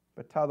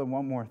 But tell them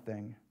one more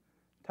thing.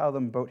 Tell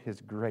them about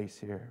his grace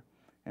here.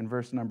 In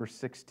verse number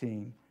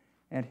 16.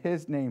 And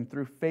his name,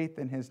 through faith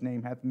in his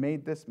name, hath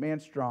made this man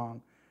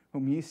strong,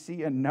 whom ye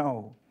see and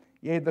know.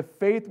 Yea, the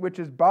faith which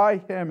is by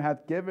him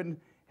hath given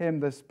him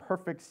this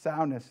perfect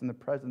soundness in the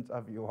presence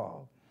of you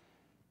all.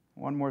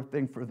 One more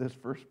thing for this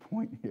first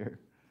point here.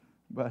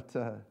 But,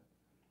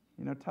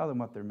 tell them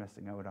what they're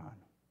missing out on.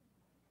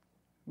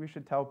 We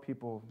should tell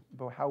people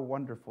about how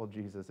wonderful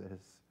Jesus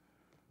is.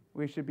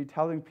 We should be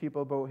telling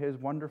people about his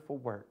wonderful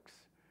works.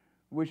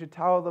 We should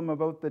tell them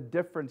about the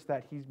difference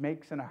that he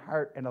makes in a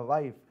heart and a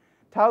life.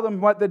 Tell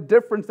them what the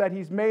difference that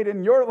he's made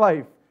in your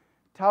life.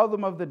 Tell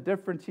them of the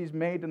difference he's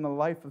made in the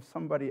life of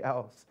somebody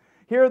else.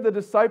 Here are the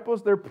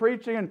disciples, they're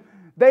preaching, and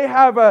they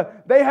have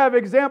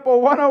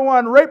example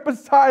 101 right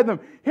beside them.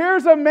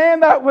 Here's a man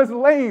that was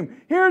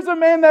lame. Here's a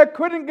man that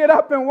couldn't get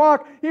up and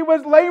walk. He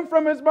was lame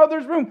from his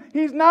mother's womb.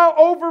 He's now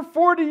over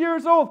 40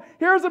 years old.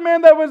 Here's a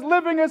man that was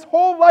living his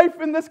whole life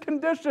in this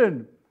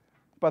condition.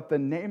 But the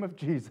name of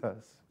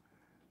Jesus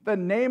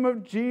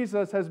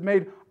has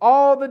made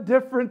all the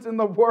difference in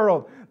the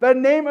world. The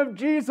name of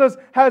Jesus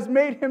has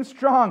made him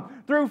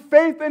strong. Through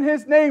faith in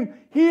his name,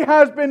 he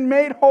has been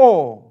made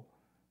whole.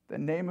 The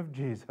name of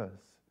Jesus.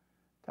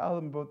 Tell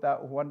them about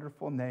that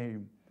wonderful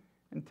name.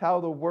 And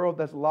tell the world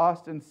that's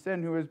lost in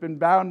sin, who has been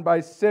bound by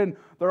sin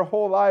their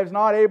whole lives,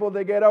 not able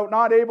to get out,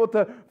 not able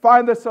to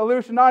find the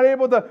solution, not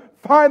able to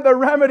find the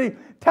remedy.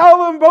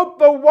 Tell them about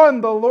the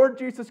one, the Lord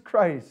Jesus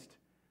Christ,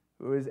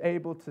 who is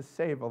able to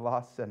save a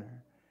lost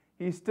sinner.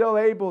 He's still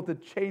able to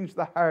change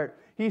the heart.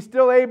 He's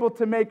still able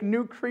to make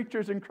new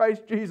creatures in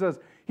Christ Jesus.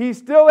 He's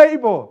still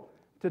able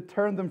to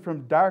turn them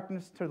from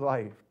darkness to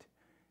light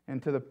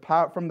and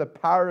from the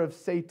power of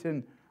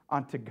Satan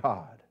unto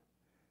God.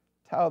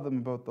 Tell them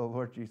about the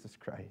Lord Jesus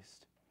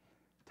Christ.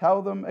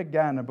 Tell them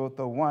again about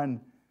the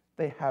one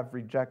they have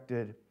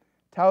rejected.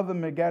 Tell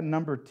them again,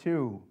 number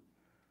 2,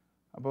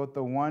 about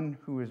the one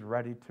who is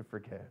ready to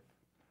forgive.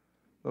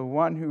 The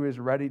one who is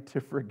ready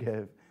to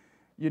forgive.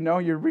 You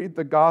read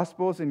the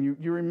Gospels and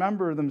you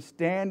remember them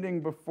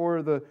standing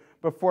before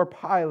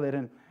Pilate.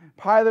 And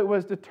Pilate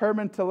was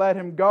determined to let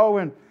him go.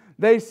 And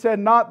they said,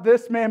 not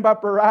this man,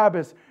 but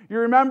Barabbas. You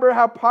remember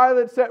how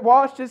Pilate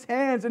washed his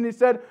hands and he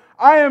said,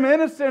 I am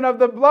innocent of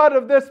the blood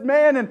of this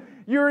man. And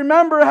you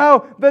remember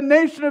how the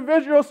nation of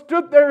Israel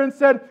stood there and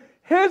said,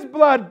 his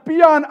blood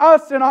be on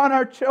us and on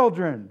our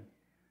children.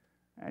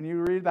 And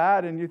you read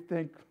that and you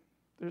think,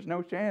 there's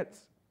no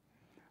chance.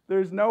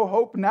 There's no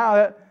hope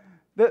now.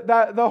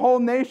 That the whole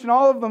nation,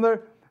 all of them,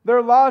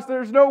 they're lost.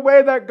 There's no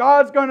way that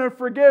God's going to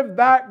forgive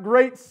that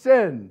great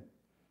sin.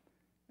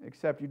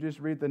 Except you just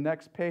read the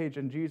next page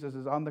and Jesus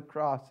is on the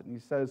cross and he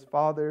says,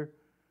 Father,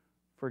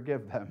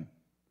 forgive them,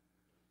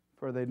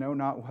 for they know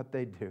not what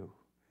they do.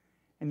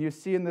 And you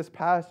see in this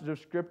passage of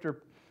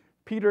Scripture,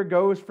 Peter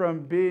goes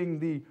from being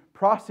the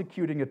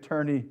prosecuting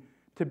attorney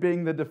to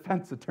being the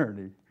defense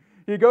attorney.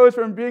 He goes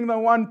from being the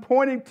one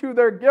pointing to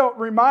their guilt,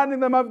 reminding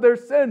them of their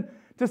sin,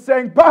 to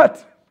saying,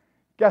 but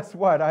guess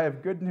what? I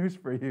have good news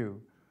for you.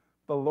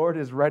 The Lord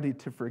is ready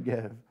to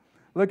forgive.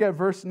 Look at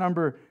verse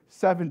number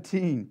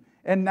 17.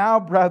 And now,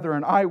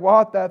 brethren, I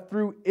wot that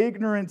through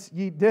ignorance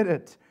ye did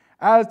it,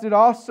 as did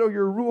also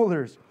your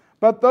rulers.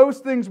 But those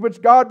things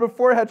which God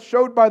before had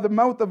showed by the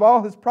mouth of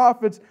all his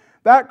prophets,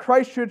 that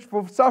Christ should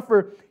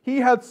suffer, he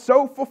hath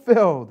so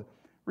fulfilled.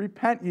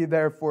 Repent ye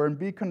therefore, and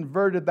be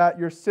converted, that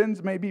your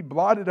sins may be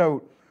blotted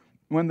out,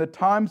 when the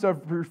times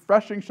of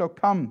refreshing shall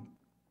come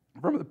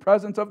from the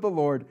presence of the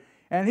Lord.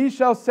 And he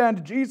shall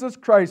send Jesus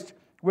Christ,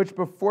 which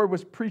before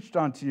was preached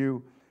unto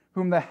you,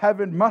 whom the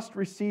heaven must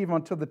receive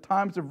until the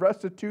times of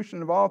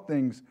restitution of all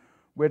things,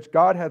 which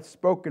God hath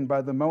spoken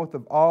by the mouth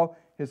of all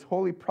his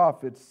holy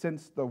prophets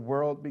since the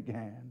world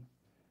began.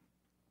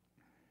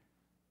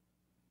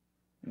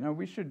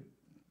 We should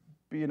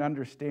be an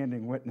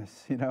understanding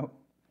witness,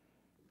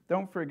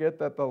 Don't forget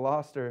that the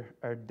lost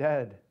are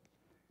dead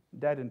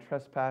in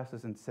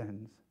trespasses and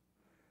sins.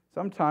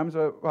 Sometimes,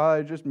 while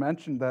I just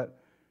mentioned that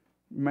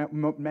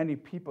many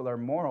people are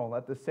moral,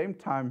 at the same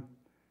time,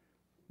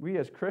 we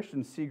as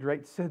Christians see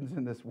great sins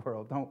in this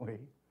world, don't we?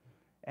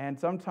 And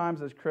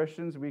sometimes as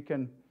Christians, we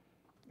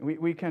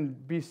can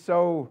be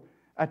so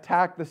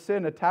attack the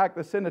sin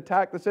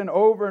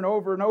over and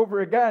over and over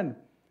again,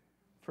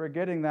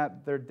 forgetting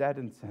that they're dead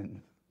in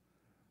sin.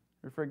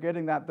 Or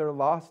forgetting that they're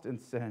lost in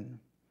sin.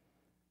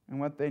 And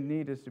what they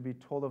need is to be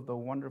told of the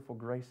wonderful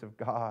grace of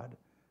God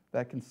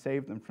that can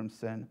save them from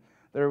sin.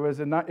 It was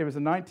in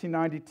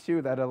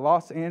 1992 that a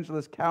Los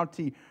Angeles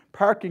County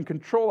parking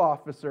control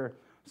officer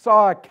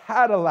saw a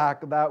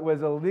Cadillac that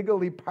was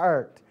illegally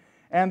parked.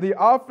 And the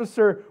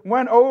officer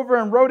went over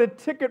and wrote a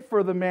ticket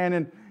for the man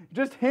and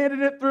just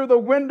handed it through the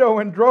window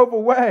and drove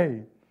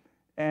away.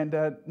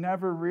 And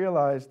never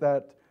realized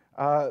that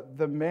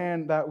the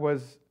man that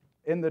was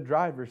in the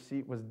driver's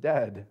seat was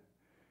dead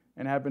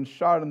and had been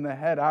shot in the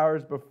head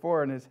hours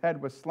before, and his head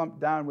was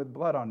slumped down with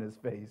blood on his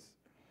face.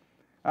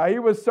 He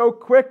was so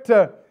quick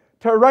to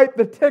write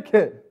the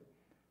ticket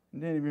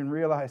and didn't even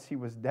realize he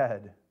was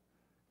dead.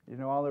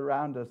 All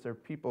around us are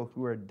people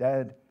who are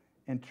dead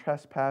in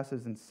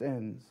trespasses and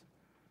sins.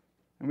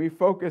 And we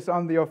focus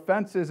on the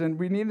offenses, and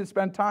we need to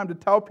spend time to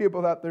tell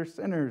people that they're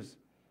sinners.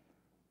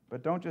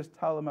 But don't just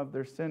tell them of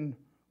their sin,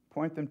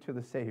 point them to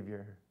the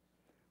Savior.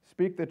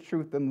 Speak the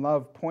truth in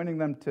love, pointing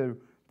them to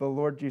the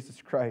Lord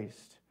Jesus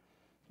Christ.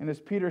 And as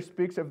Peter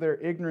speaks of their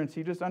ignorance,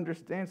 he just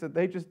understands that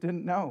they just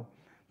didn't know.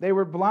 They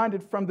were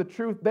blinded from the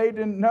truth they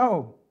didn't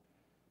know.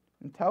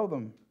 And tell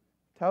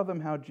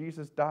them how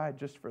Jesus died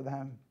just for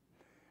them.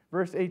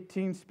 Verse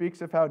 18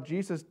 speaks of how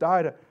Jesus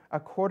died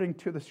according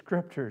to the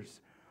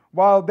Scriptures.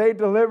 While they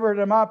delivered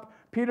him up,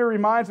 Peter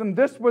reminds them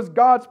this was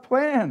God's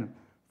plan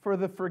for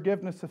the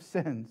forgiveness of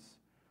sins.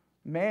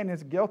 Man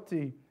is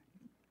guilty,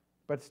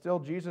 but still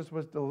Jesus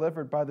was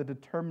delivered by the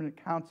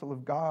determinate counsel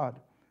of God.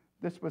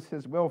 This was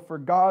his will. For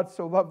God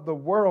so loved the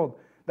world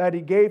that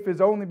he gave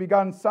his only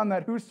begotten Son,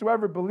 that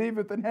whosoever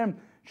believeth in him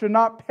should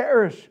not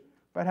perish,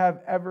 but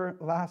have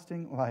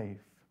everlasting life.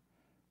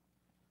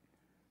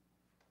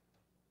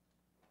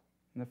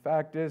 And the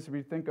fact is,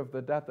 we think of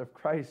the death of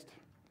Christ,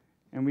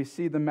 and we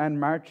see the men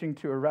marching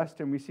to arrest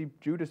him. We see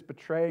Judas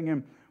betraying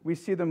him. We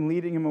see them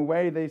leading him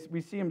away.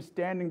 We see him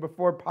standing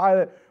before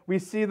Pilate. We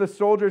see the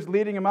soldiers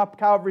leading him up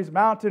Calvary's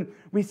mountain.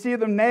 We see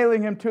them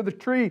nailing him to the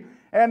tree.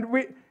 And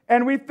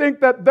we think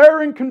that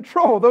they're in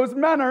control. Those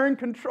men are in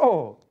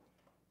control.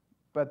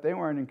 But they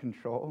weren't in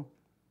control.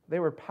 They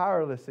were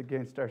powerless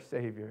against our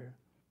Savior.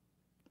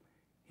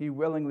 He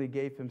willingly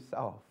gave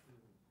himself.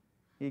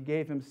 He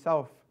gave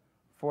himself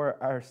for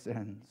our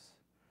sins.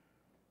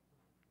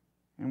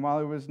 And while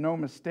it was no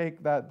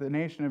mistake that the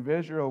nation of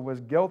Israel was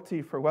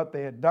guilty for what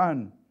they had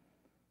done,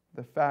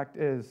 the fact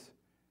is,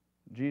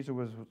 Jesus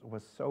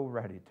was so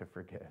ready to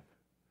forgive,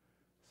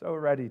 so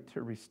ready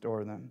to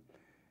restore them.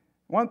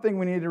 One thing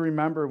we need to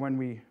remember when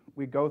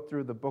we go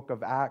through the book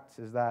of Acts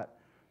is that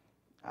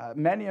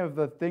many of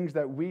the things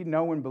that we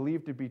know and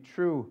believe to be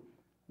true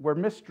were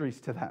mysteries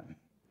to them.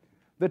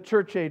 The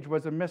church age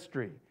was a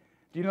mystery.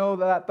 Do you know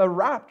that the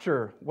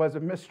rapture was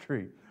a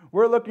mystery?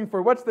 We're looking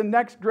for, what's the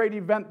next great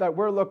event that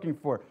we're looking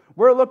for?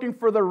 We're looking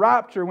for the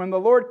rapture, when the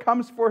Lord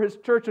comes for his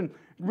church and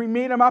we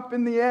meet him up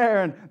in the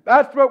air, and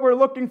that's what we're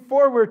looking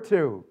forward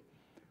to.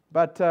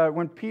 But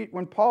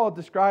when Paul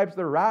describes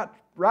the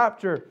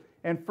rapture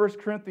in 1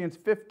 Corinthians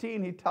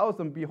 15, he tells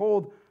them,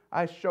 behold,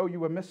 I show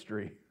you a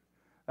mystery.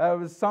 That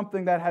was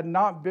something that had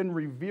not been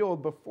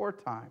revealed before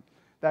time,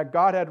 that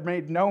God had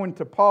made known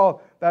to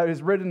Paul, that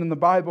is written in the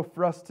Bible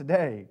for us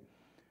today.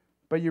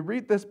 But you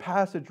read this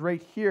passage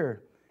right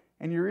here,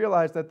 and you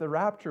realize that the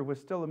rapture was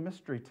still a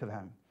mystery to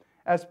them.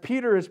 As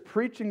Peter is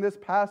preaching this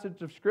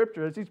passage of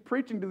Scripture, as he's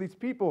preaching to these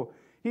people,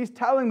 he's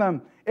telling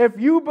them, if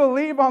you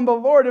believe on the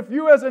Lord, if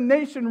you as a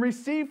nation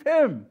receive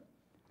him,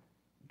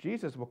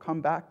 Jesus will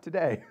come back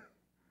today.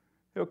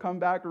 He'll come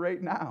back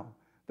right now.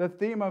 The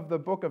theme of the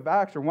book of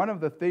Acts, or one of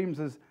the themes,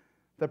 is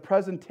the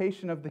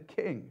presentation of the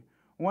King.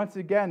 Once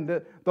again,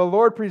 the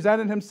Lord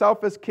presented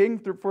himself as King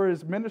for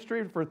his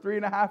ministry for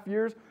 3.5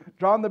 years.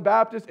 John the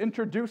Baptist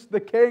introduced the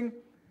King.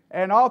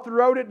 And all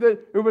throughout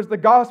it was the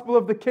gospel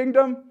of the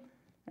kingdom.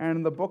 And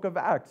in the book of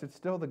Acts, it's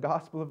still the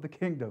gospel of the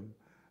kingdom.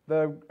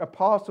 The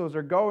apostles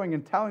are going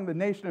and telling the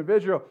nation of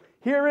Israel,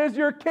 here is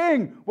your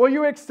king. Will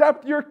you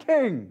accept your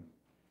king?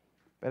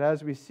 But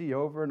as we see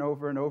over and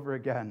over and over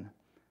again,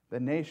 the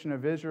nation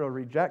of Israel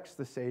rejects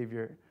the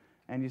Savior.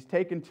 And he's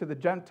taken to the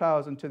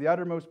Gentiles and to the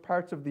uttermost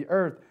parts of the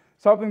earth.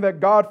 Something that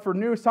God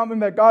foreknew, something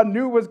that God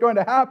knew was going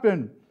to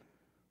happen.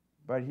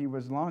 But he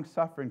was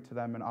long-suffering to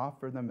them and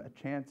offered them a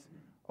chance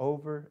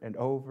over and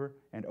over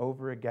and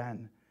over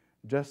again,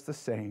 just the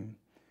same.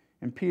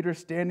 And Peter's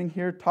standing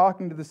here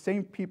talking to the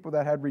same people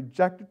that had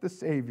rejected the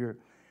Savior.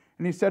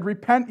 And he said,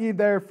 repent ye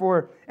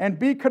therefore, and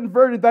be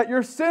converted, that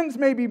your sins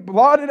may be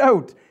blotted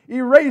out,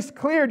 erased,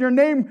 cleared, your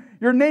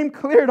name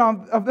cleared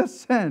of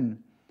this sin,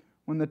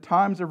 when the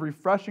times of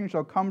refreshing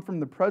shall come from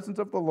the presence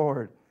of the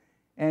Lord,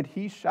 and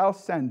he shall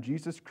send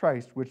Jesus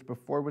Christ, which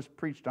before was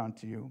preached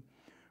unto you,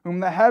 whom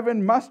the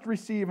heaven must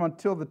receive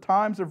until the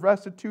times of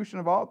restitution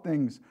of all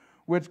things,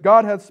 which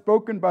God hath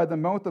spoken by the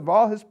mouth of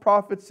all his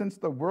prophets since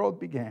the world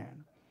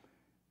began.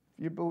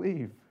 If you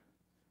believe,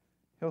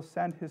 he'll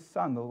send his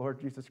Son, the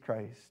Lord Jesus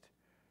Christ.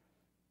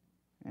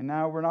 And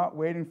now we're not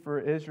waiting for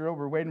Israel.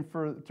 We're waiting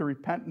to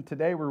repent. And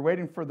today we're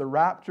waiting for the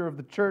rapture of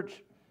the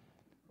church.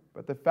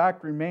 But the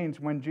fact remains,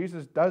 when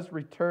Jesus does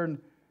return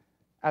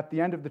at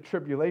the end of the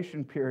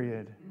tribulation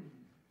period,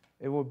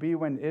 it will be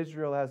when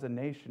Israel as a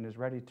nation is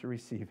ready to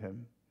receive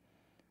him.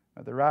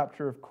 The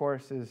rapture, of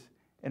course, is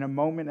in a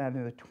moment and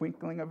in the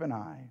twinkling of an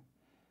eye.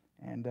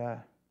 And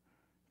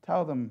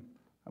tell them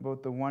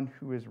about the one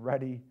who is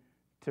ready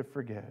to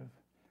forgive.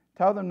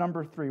 Tell them,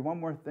 number 3, one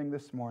more thing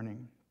this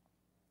morning.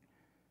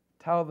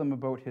 Tell them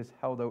about his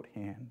held out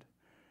hand.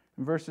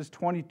 In verses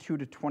 22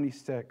 to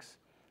 26,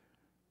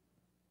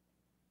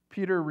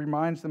 Peter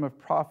reminds them of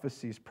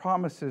prophecies,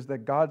 promises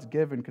that God's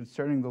given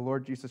concerning the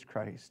Lord Jesus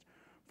Christ.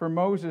 For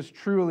Moses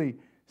truly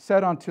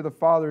said unto the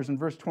fathers in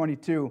verse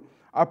 22,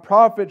 a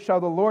prophet shall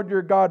the Lord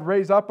your God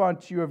raise up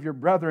unto you of your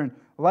brethren,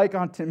 like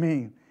unto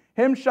me.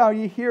 Him shall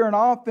ye hear in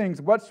all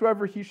things,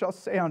 whatsoever he shall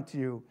say unto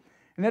you.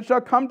 And it shall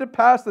come to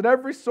pass that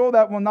every soul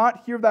that will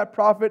not hear that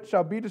prophet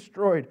shall be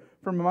destroyed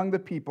from among the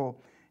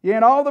people. Yea,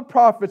 and all the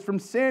prophets from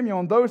Samuel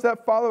and those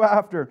that follow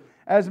after,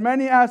 as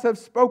many as have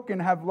spoken,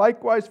 have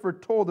likewise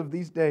foretold of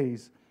these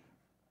days.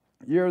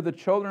 Ye are the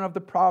children of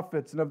the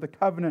prophets and of the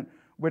covenant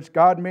which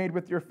God made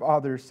with your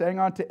fathers, saying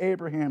unto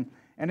Abraham,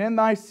 and in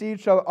thy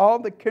seed shall all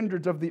the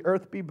kindreds of the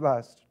earth be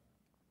blessed.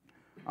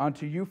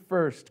 Unto you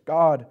first,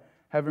 God,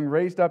 having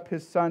raised up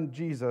his Son,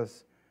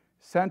 Jesus,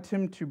 sent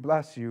him to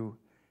bless you,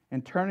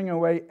 and turning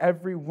away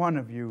every one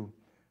of you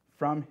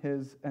from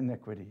his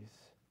iniquities.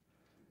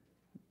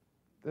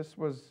 This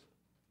was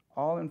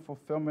all in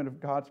fulfillment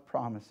of God's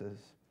promises.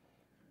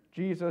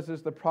 Jesus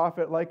is the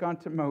prophet like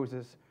unto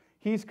Moses.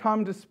 He's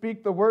come to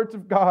speak the words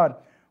of God.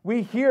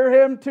 We hear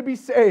him to be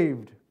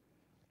saved.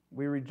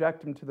 We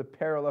reject him to the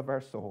peril of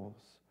our souls.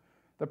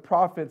 The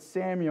prophets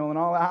Samuel and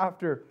all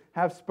after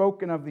have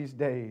spoken of these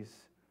days.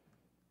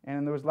 And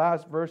in those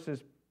last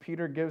verses,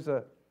 Peter gives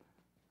a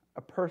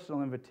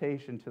personal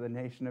invitation to the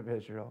nation of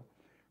Israel.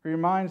 He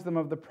reminds them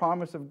of the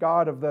promise of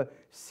God, of the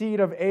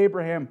seed of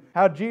Abraham,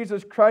 how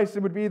Jesus Christ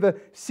would be the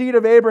seed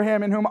of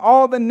Abraham in whom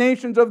all the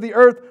nations of the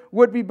earth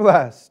would be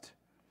blessed.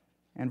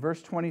 And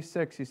verse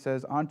 26, he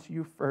says, Unto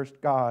you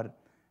first, God,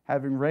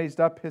 having raised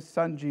up his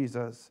Son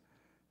Jesus,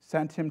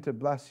 sent him to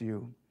bless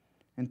you,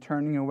 and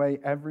turning away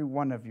every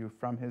one of you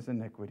from his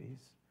iniquities.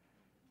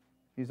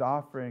 He's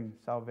offering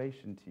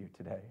salvation to you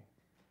today.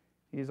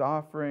 He's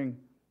offering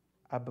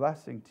a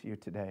blessing to you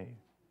today.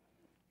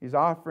 He's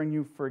offering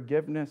you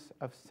forgiveness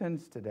of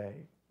sins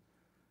today.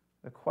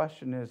 The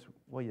question is,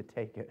 will you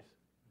take it?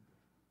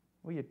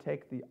 Will you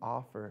take the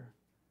offer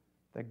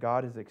that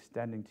God is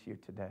extending to you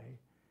today?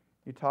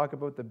 You talk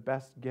about the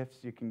best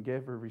gifts you can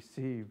give or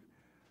receive.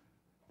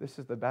 This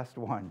is the best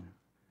one.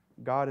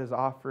 God is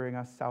offering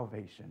us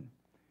salvation.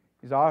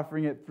 He's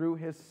offering it through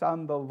his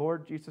Son, the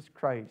Lord Jesus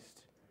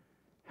Christ.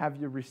 Have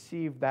you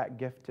received that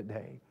gift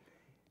today?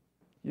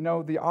 You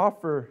know, the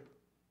offer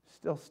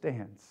still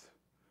stands.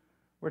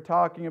 We're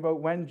talking about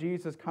when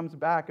Jesus comes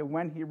back and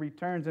when he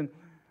returns. And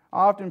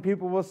often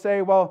people will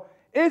say, well,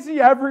 is he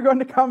ever going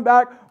to come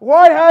back?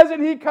 Why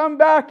hasn't he come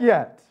back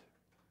yet?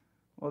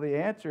 Well, the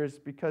answer is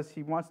because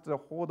he wants to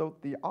hold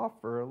out the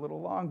offer a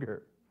little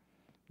longer.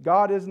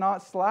 God is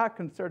not slack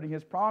concerning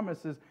his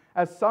promises,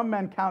 as some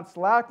men count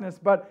slackness,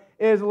 but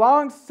is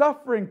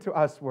long-suffering to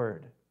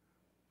usward,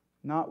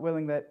 not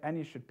willing that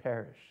any should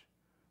perish,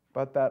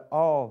 but that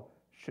all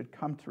should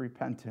come to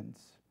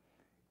repentance.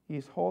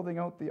 He's holding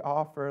out the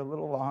offer a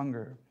little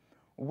longer,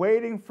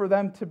 waiting for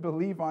them to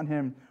believe on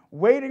him,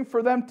 waiting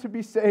for them to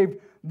be saved.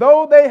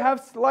 Though they have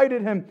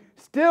slighted him,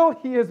 still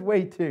he is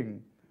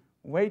waiting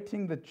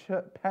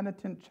the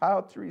penitent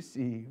child to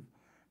receive.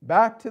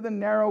 Back to the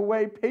narrow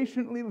way,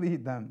 patiently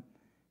lead them.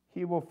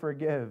 He will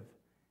forgive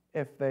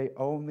if they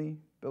only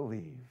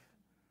believe.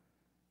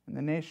 And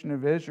the nation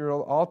of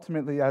Israel,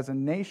 ultimately as a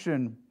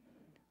nation,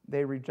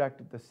 they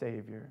rejected the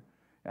Savior.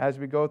 As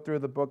we go through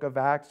the book of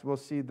Acts, we'll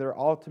see their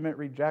ultimate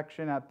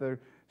rejection at the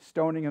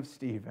stoning of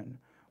Stephen.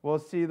 We'll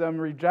see them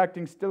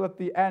rejecting still at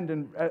the end,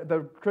 and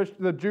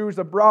the Jews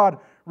abroad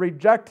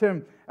reject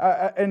him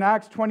in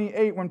Acts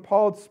 28 when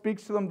Paul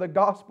speaks to them the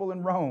gospel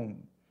in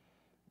Rome.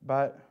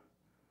 But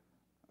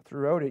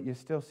throughout it, you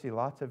still see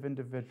lots of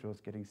individuals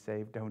getting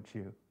saved, don't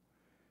you?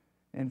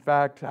 In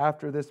fact,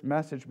 after this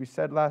message, we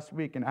said last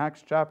week in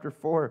Acts chapter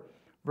 4,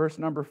 verse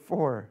number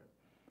 4,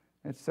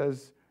 it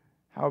says,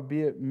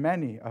 Howbeit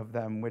many of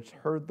them which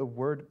heard the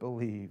word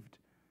believed,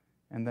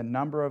 and the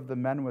number of the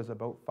men was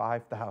about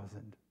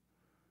 5,000.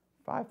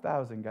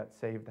 5,000 got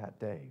saved that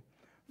day.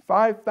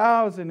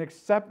 5,000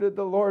 accepted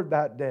the Lord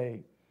that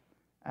day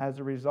as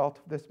a result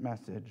of this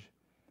message,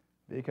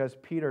 because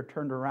Peter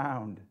turned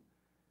around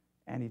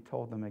and he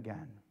told them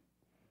again.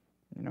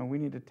 You know, we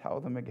need to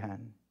tell them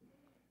again.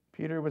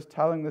 Peter was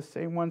telling the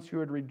same ones who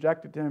had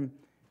rejected him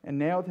and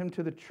nailed him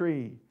to the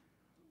tree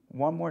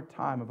one more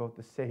time about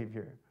the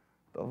Savior,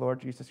 the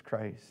Lord Jesus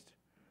Christ.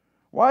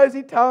 Why is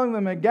he telling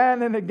them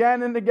again and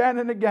again and again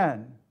and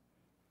again?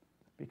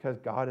 Because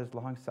God is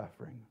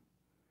long-suffering.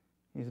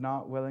 He's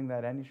not willing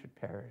that any should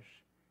perish,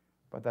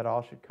 but that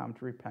all should come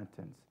to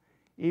repentance.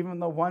 Even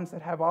the ones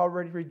that have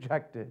already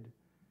rejected,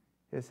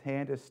 his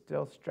hand is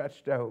still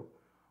stretched out,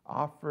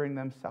 offering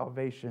them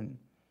salvation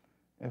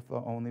if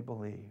they'll only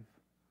believe.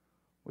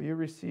 Will you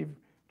receive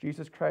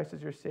Jesus Christ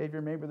as your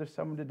Savior? Maybe there's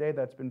someone today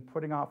that's been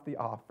putting off the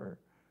offer.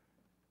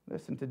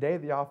 Listen, today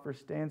the offer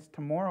stands.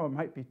 Tomorrow it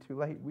might be too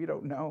late. We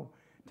don't know.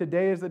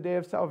 Today is the day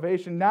of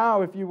salvation.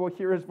 Now, if you will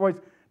hear his voice,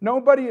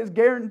 nobody is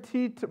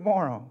guaranteed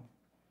tomorrow.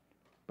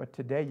 But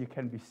today you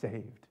can be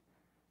saved.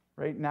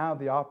 Right now,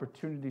 the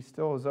opportunity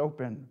still is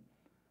open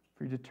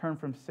for you to turn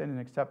from sin and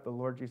accept the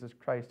Lord Jesus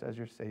Christ as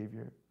your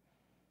Savior.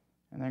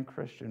 And then,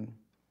 Christian,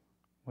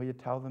 will you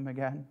tell them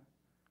again?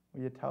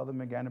 Will you tell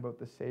them again about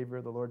the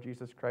Savior, the Lord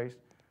Jesus Christ?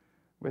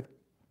 With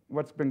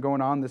what's been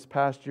going on this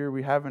past year,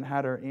 we haven't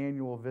had our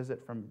annual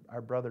visit from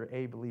our brother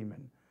Abe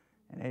Lehman.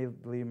 And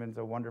Abe Lehman's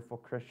a wonderful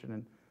Christian,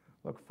 and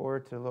look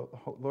forward to,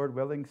 Lord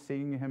willing,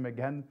 seeing him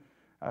again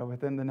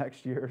within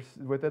this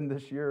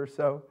year or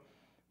so.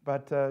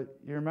 But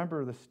you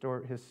remember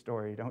his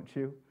story, don't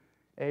you?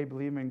 Abe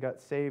Lehman got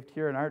saved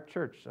here in our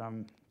church. I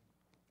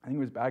think it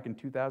was back in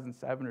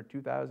 2007 or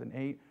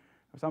 2008,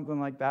 or something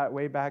like that,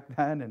 way back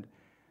then. And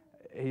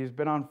he's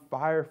been on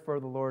fire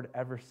for the Lord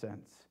ever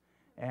since.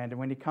 And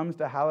when he comes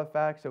to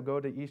Halifax, he'll go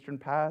to Eastern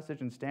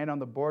Passage and stand on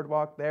the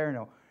boardwalk there, and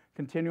he'll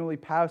continually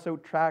pass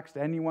out tracts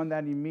to anyone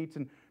that he meets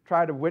and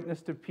try to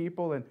witness to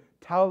people and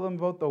tell them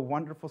about the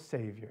wonderful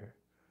Savior.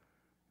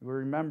 We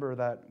remember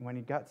that when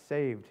he got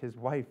saved, his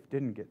wife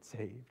didn't get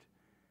saved.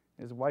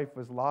 His wife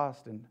was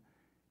lost, and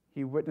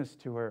he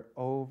witnessed to her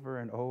over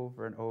and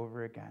over and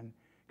over again.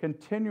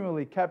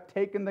 Continually kept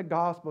taking the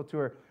gospel to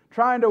her,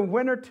 trying to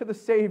win her to the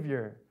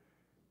Savior.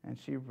 And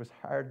she was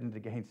hardened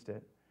against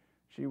it.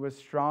 She was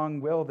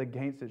strong-willed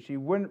against it. She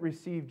wouldn't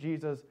receive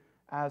Jesus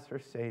as her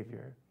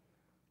Savior.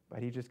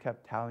 But he just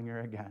kept telling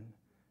her again,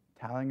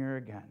 telling her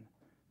again,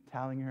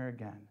 telling her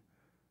again.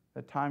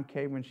 The time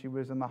came when she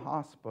was in the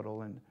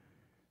hospital, and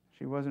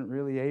she wasn't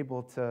really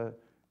able to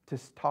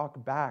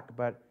talk back,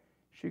 but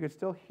she could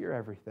still hear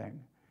everything.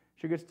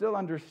 She could still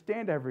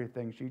understand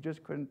everything. She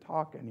just couldn't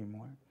talk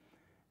anymore.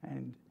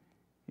 And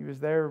he was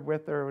there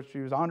with her. She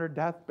was on her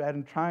deathbed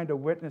and trying to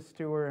witness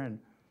to her and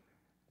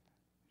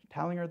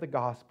telling her the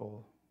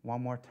gospel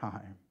one more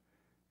time.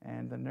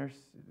 And the nurse,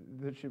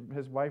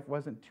 his wife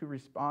wasn't too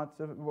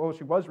responsive. Well,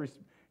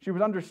 she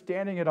was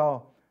understanding it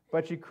all,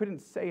 but she couldn't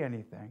say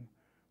anything.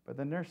 But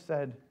the nurse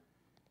said,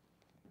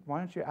 why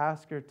don't you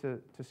ask her to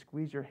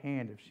squeeze your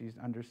hand if she's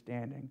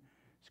understanding?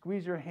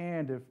 Squeeze your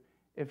hand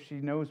if she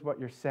knows what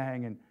you're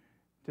saying and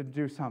to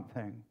do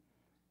something.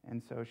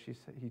 And so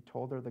he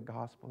told her the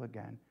gospel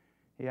again.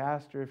 He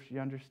asked her if she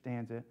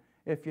understands it.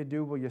 If you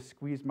do, will you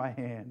squeeze my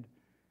hand?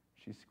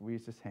 She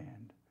squeezed his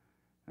hand.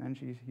 And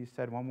then he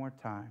said one more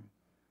time,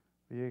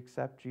 will you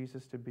accept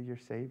Jesus to be your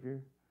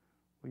Savior?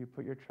 Will you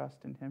put your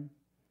trust in him?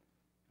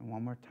 And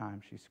one more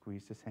time, she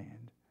squeezed his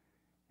hand.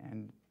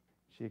 And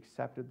she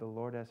accepted the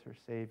Lord as her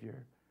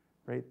Savior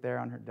right there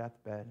on her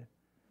deathbed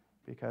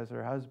because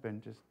her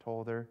husband just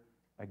told her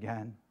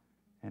again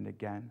and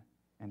again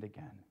and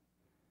again.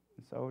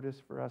 And so it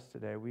is for us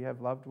today. We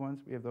have loved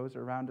ones. We have those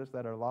around us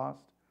that are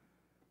lost.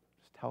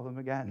 Just tell them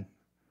again.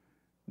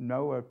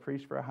 Noah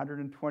preached for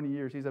 120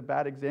 years. He's a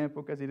bad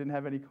example because he didn't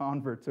have any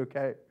converts,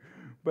 okay?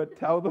 But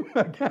tell them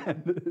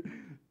again.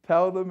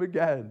 Tell them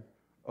again.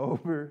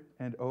 Over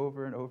and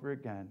over and over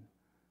again.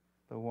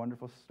 The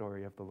wonderful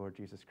story of the Lord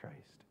Jesus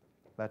Christ.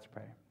 Let's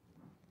pray.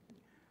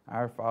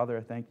 Our Father,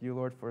 I thank you,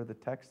 Lord, for the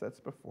text that's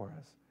before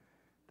us.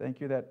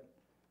 Thank you that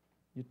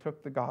you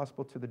took the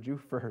gospel to the Jew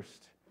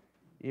first,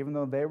 even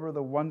though they were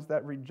the ones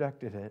that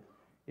rejected it,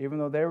 even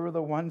though they were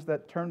the ones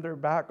that turned their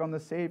back on the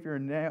Savior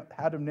and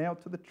had him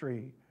nailed to the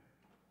tree.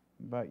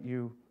 But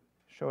you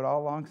showed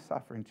all long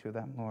suffering to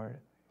them, Lord,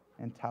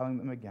 and telling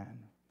them again.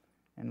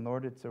 And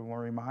Lord, it's a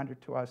reminder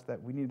to us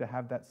that we need to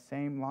have that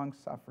same long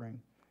suffering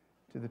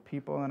to the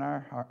people in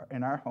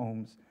our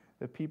homes,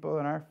 the people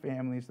in our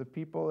families, the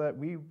people that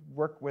we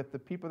work with, the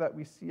people that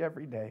we see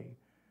every day.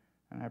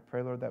 And I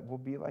pray, Lord, that we'll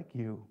be like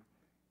you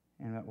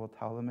and that we'll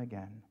tell them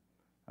again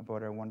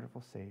about our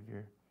wonderful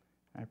Savior.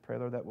 And I pray,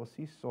 Lord, that we'll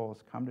see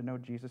souls come to know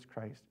Jesus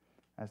Christ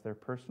as their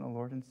personal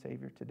Lord and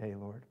Savior today,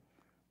 Lord,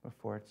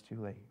 before it's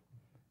too late.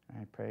 And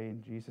I pray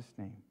in Jesus'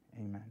 name,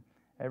 amen.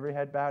 Every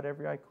head bowed,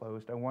 every eye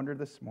closed. I wonder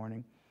this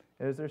morning,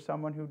 is there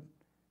someone who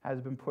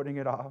has been putting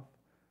it off?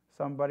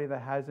 Somebody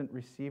that hasn't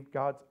received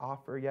God's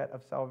offer yet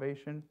of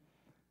salvation?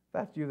 If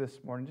that's you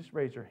this morning, just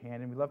raise your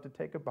hand, and we'd love to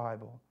take a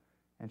Bible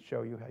and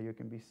show you how you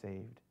can be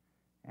saved.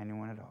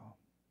 Anyone at all.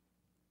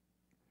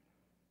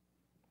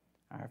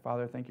 Our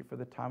Father, thank you for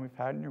the time we've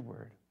had in your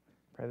word.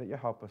 Pray that you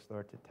help us,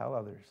 Lord, to tell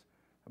others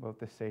about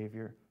the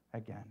Savior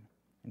again.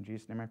 In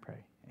Jesus' name I pray.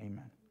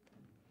 Amen.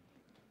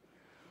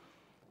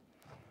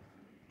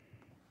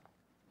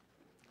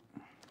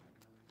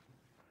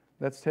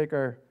 Let's take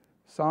our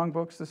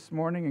songbooks this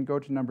morning and go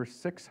to number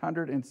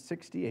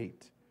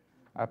 668,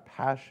 A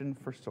Passion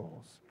for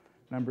Souls.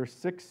 Number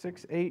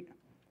 668,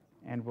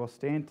 and we'll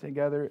stand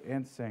together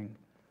and sing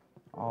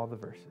all the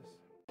verses.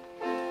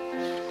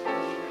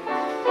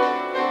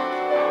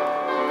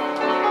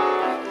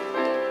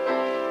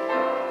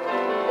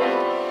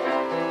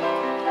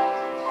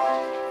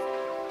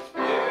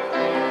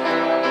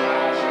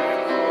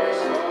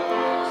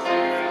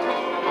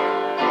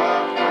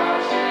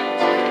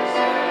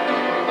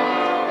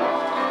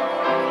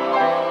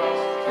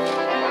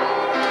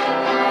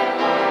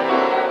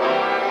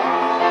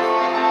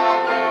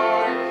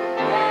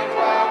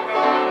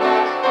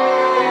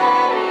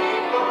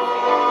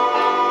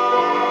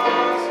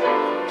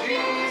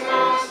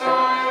 Jesus.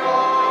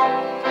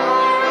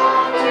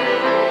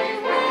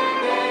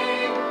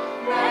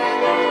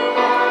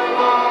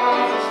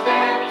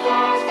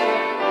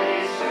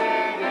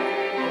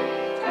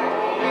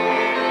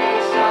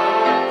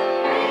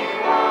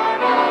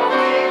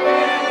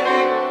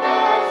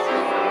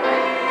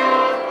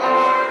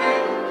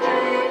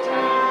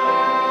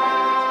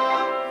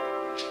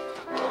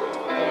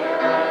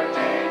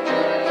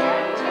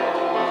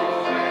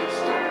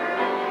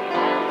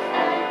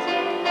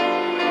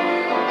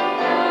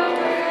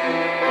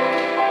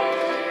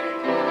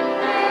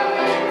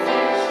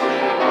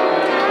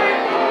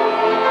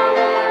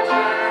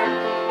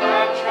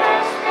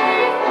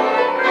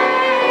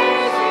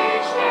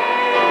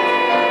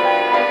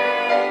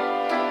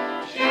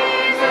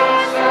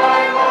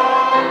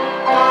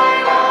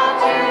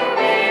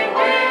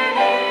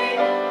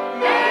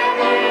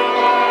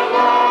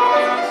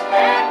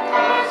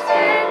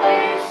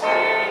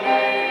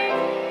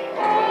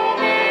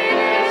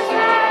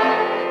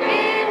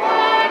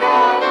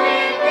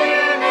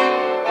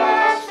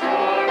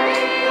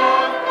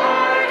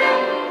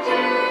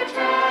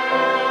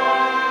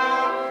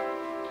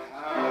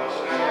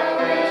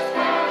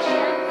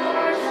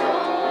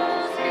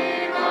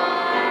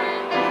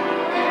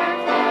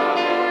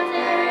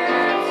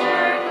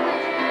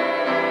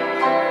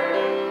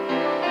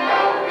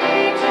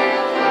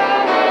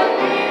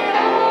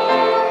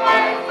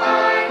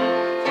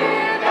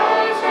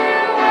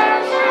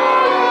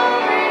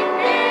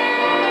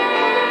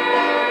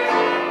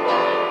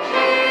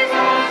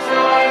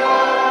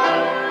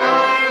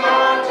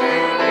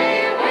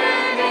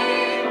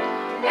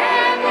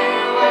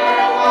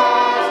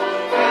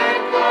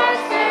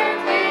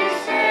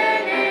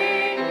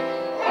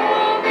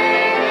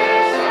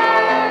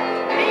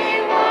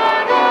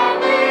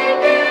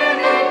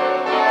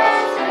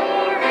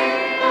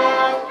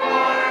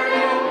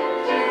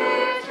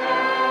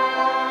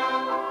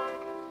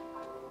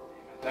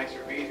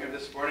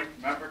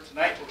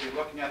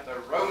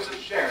 Rose of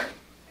Sharon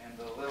and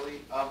the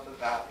Lily of the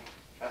Valley.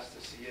 Trust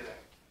to see you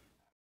there.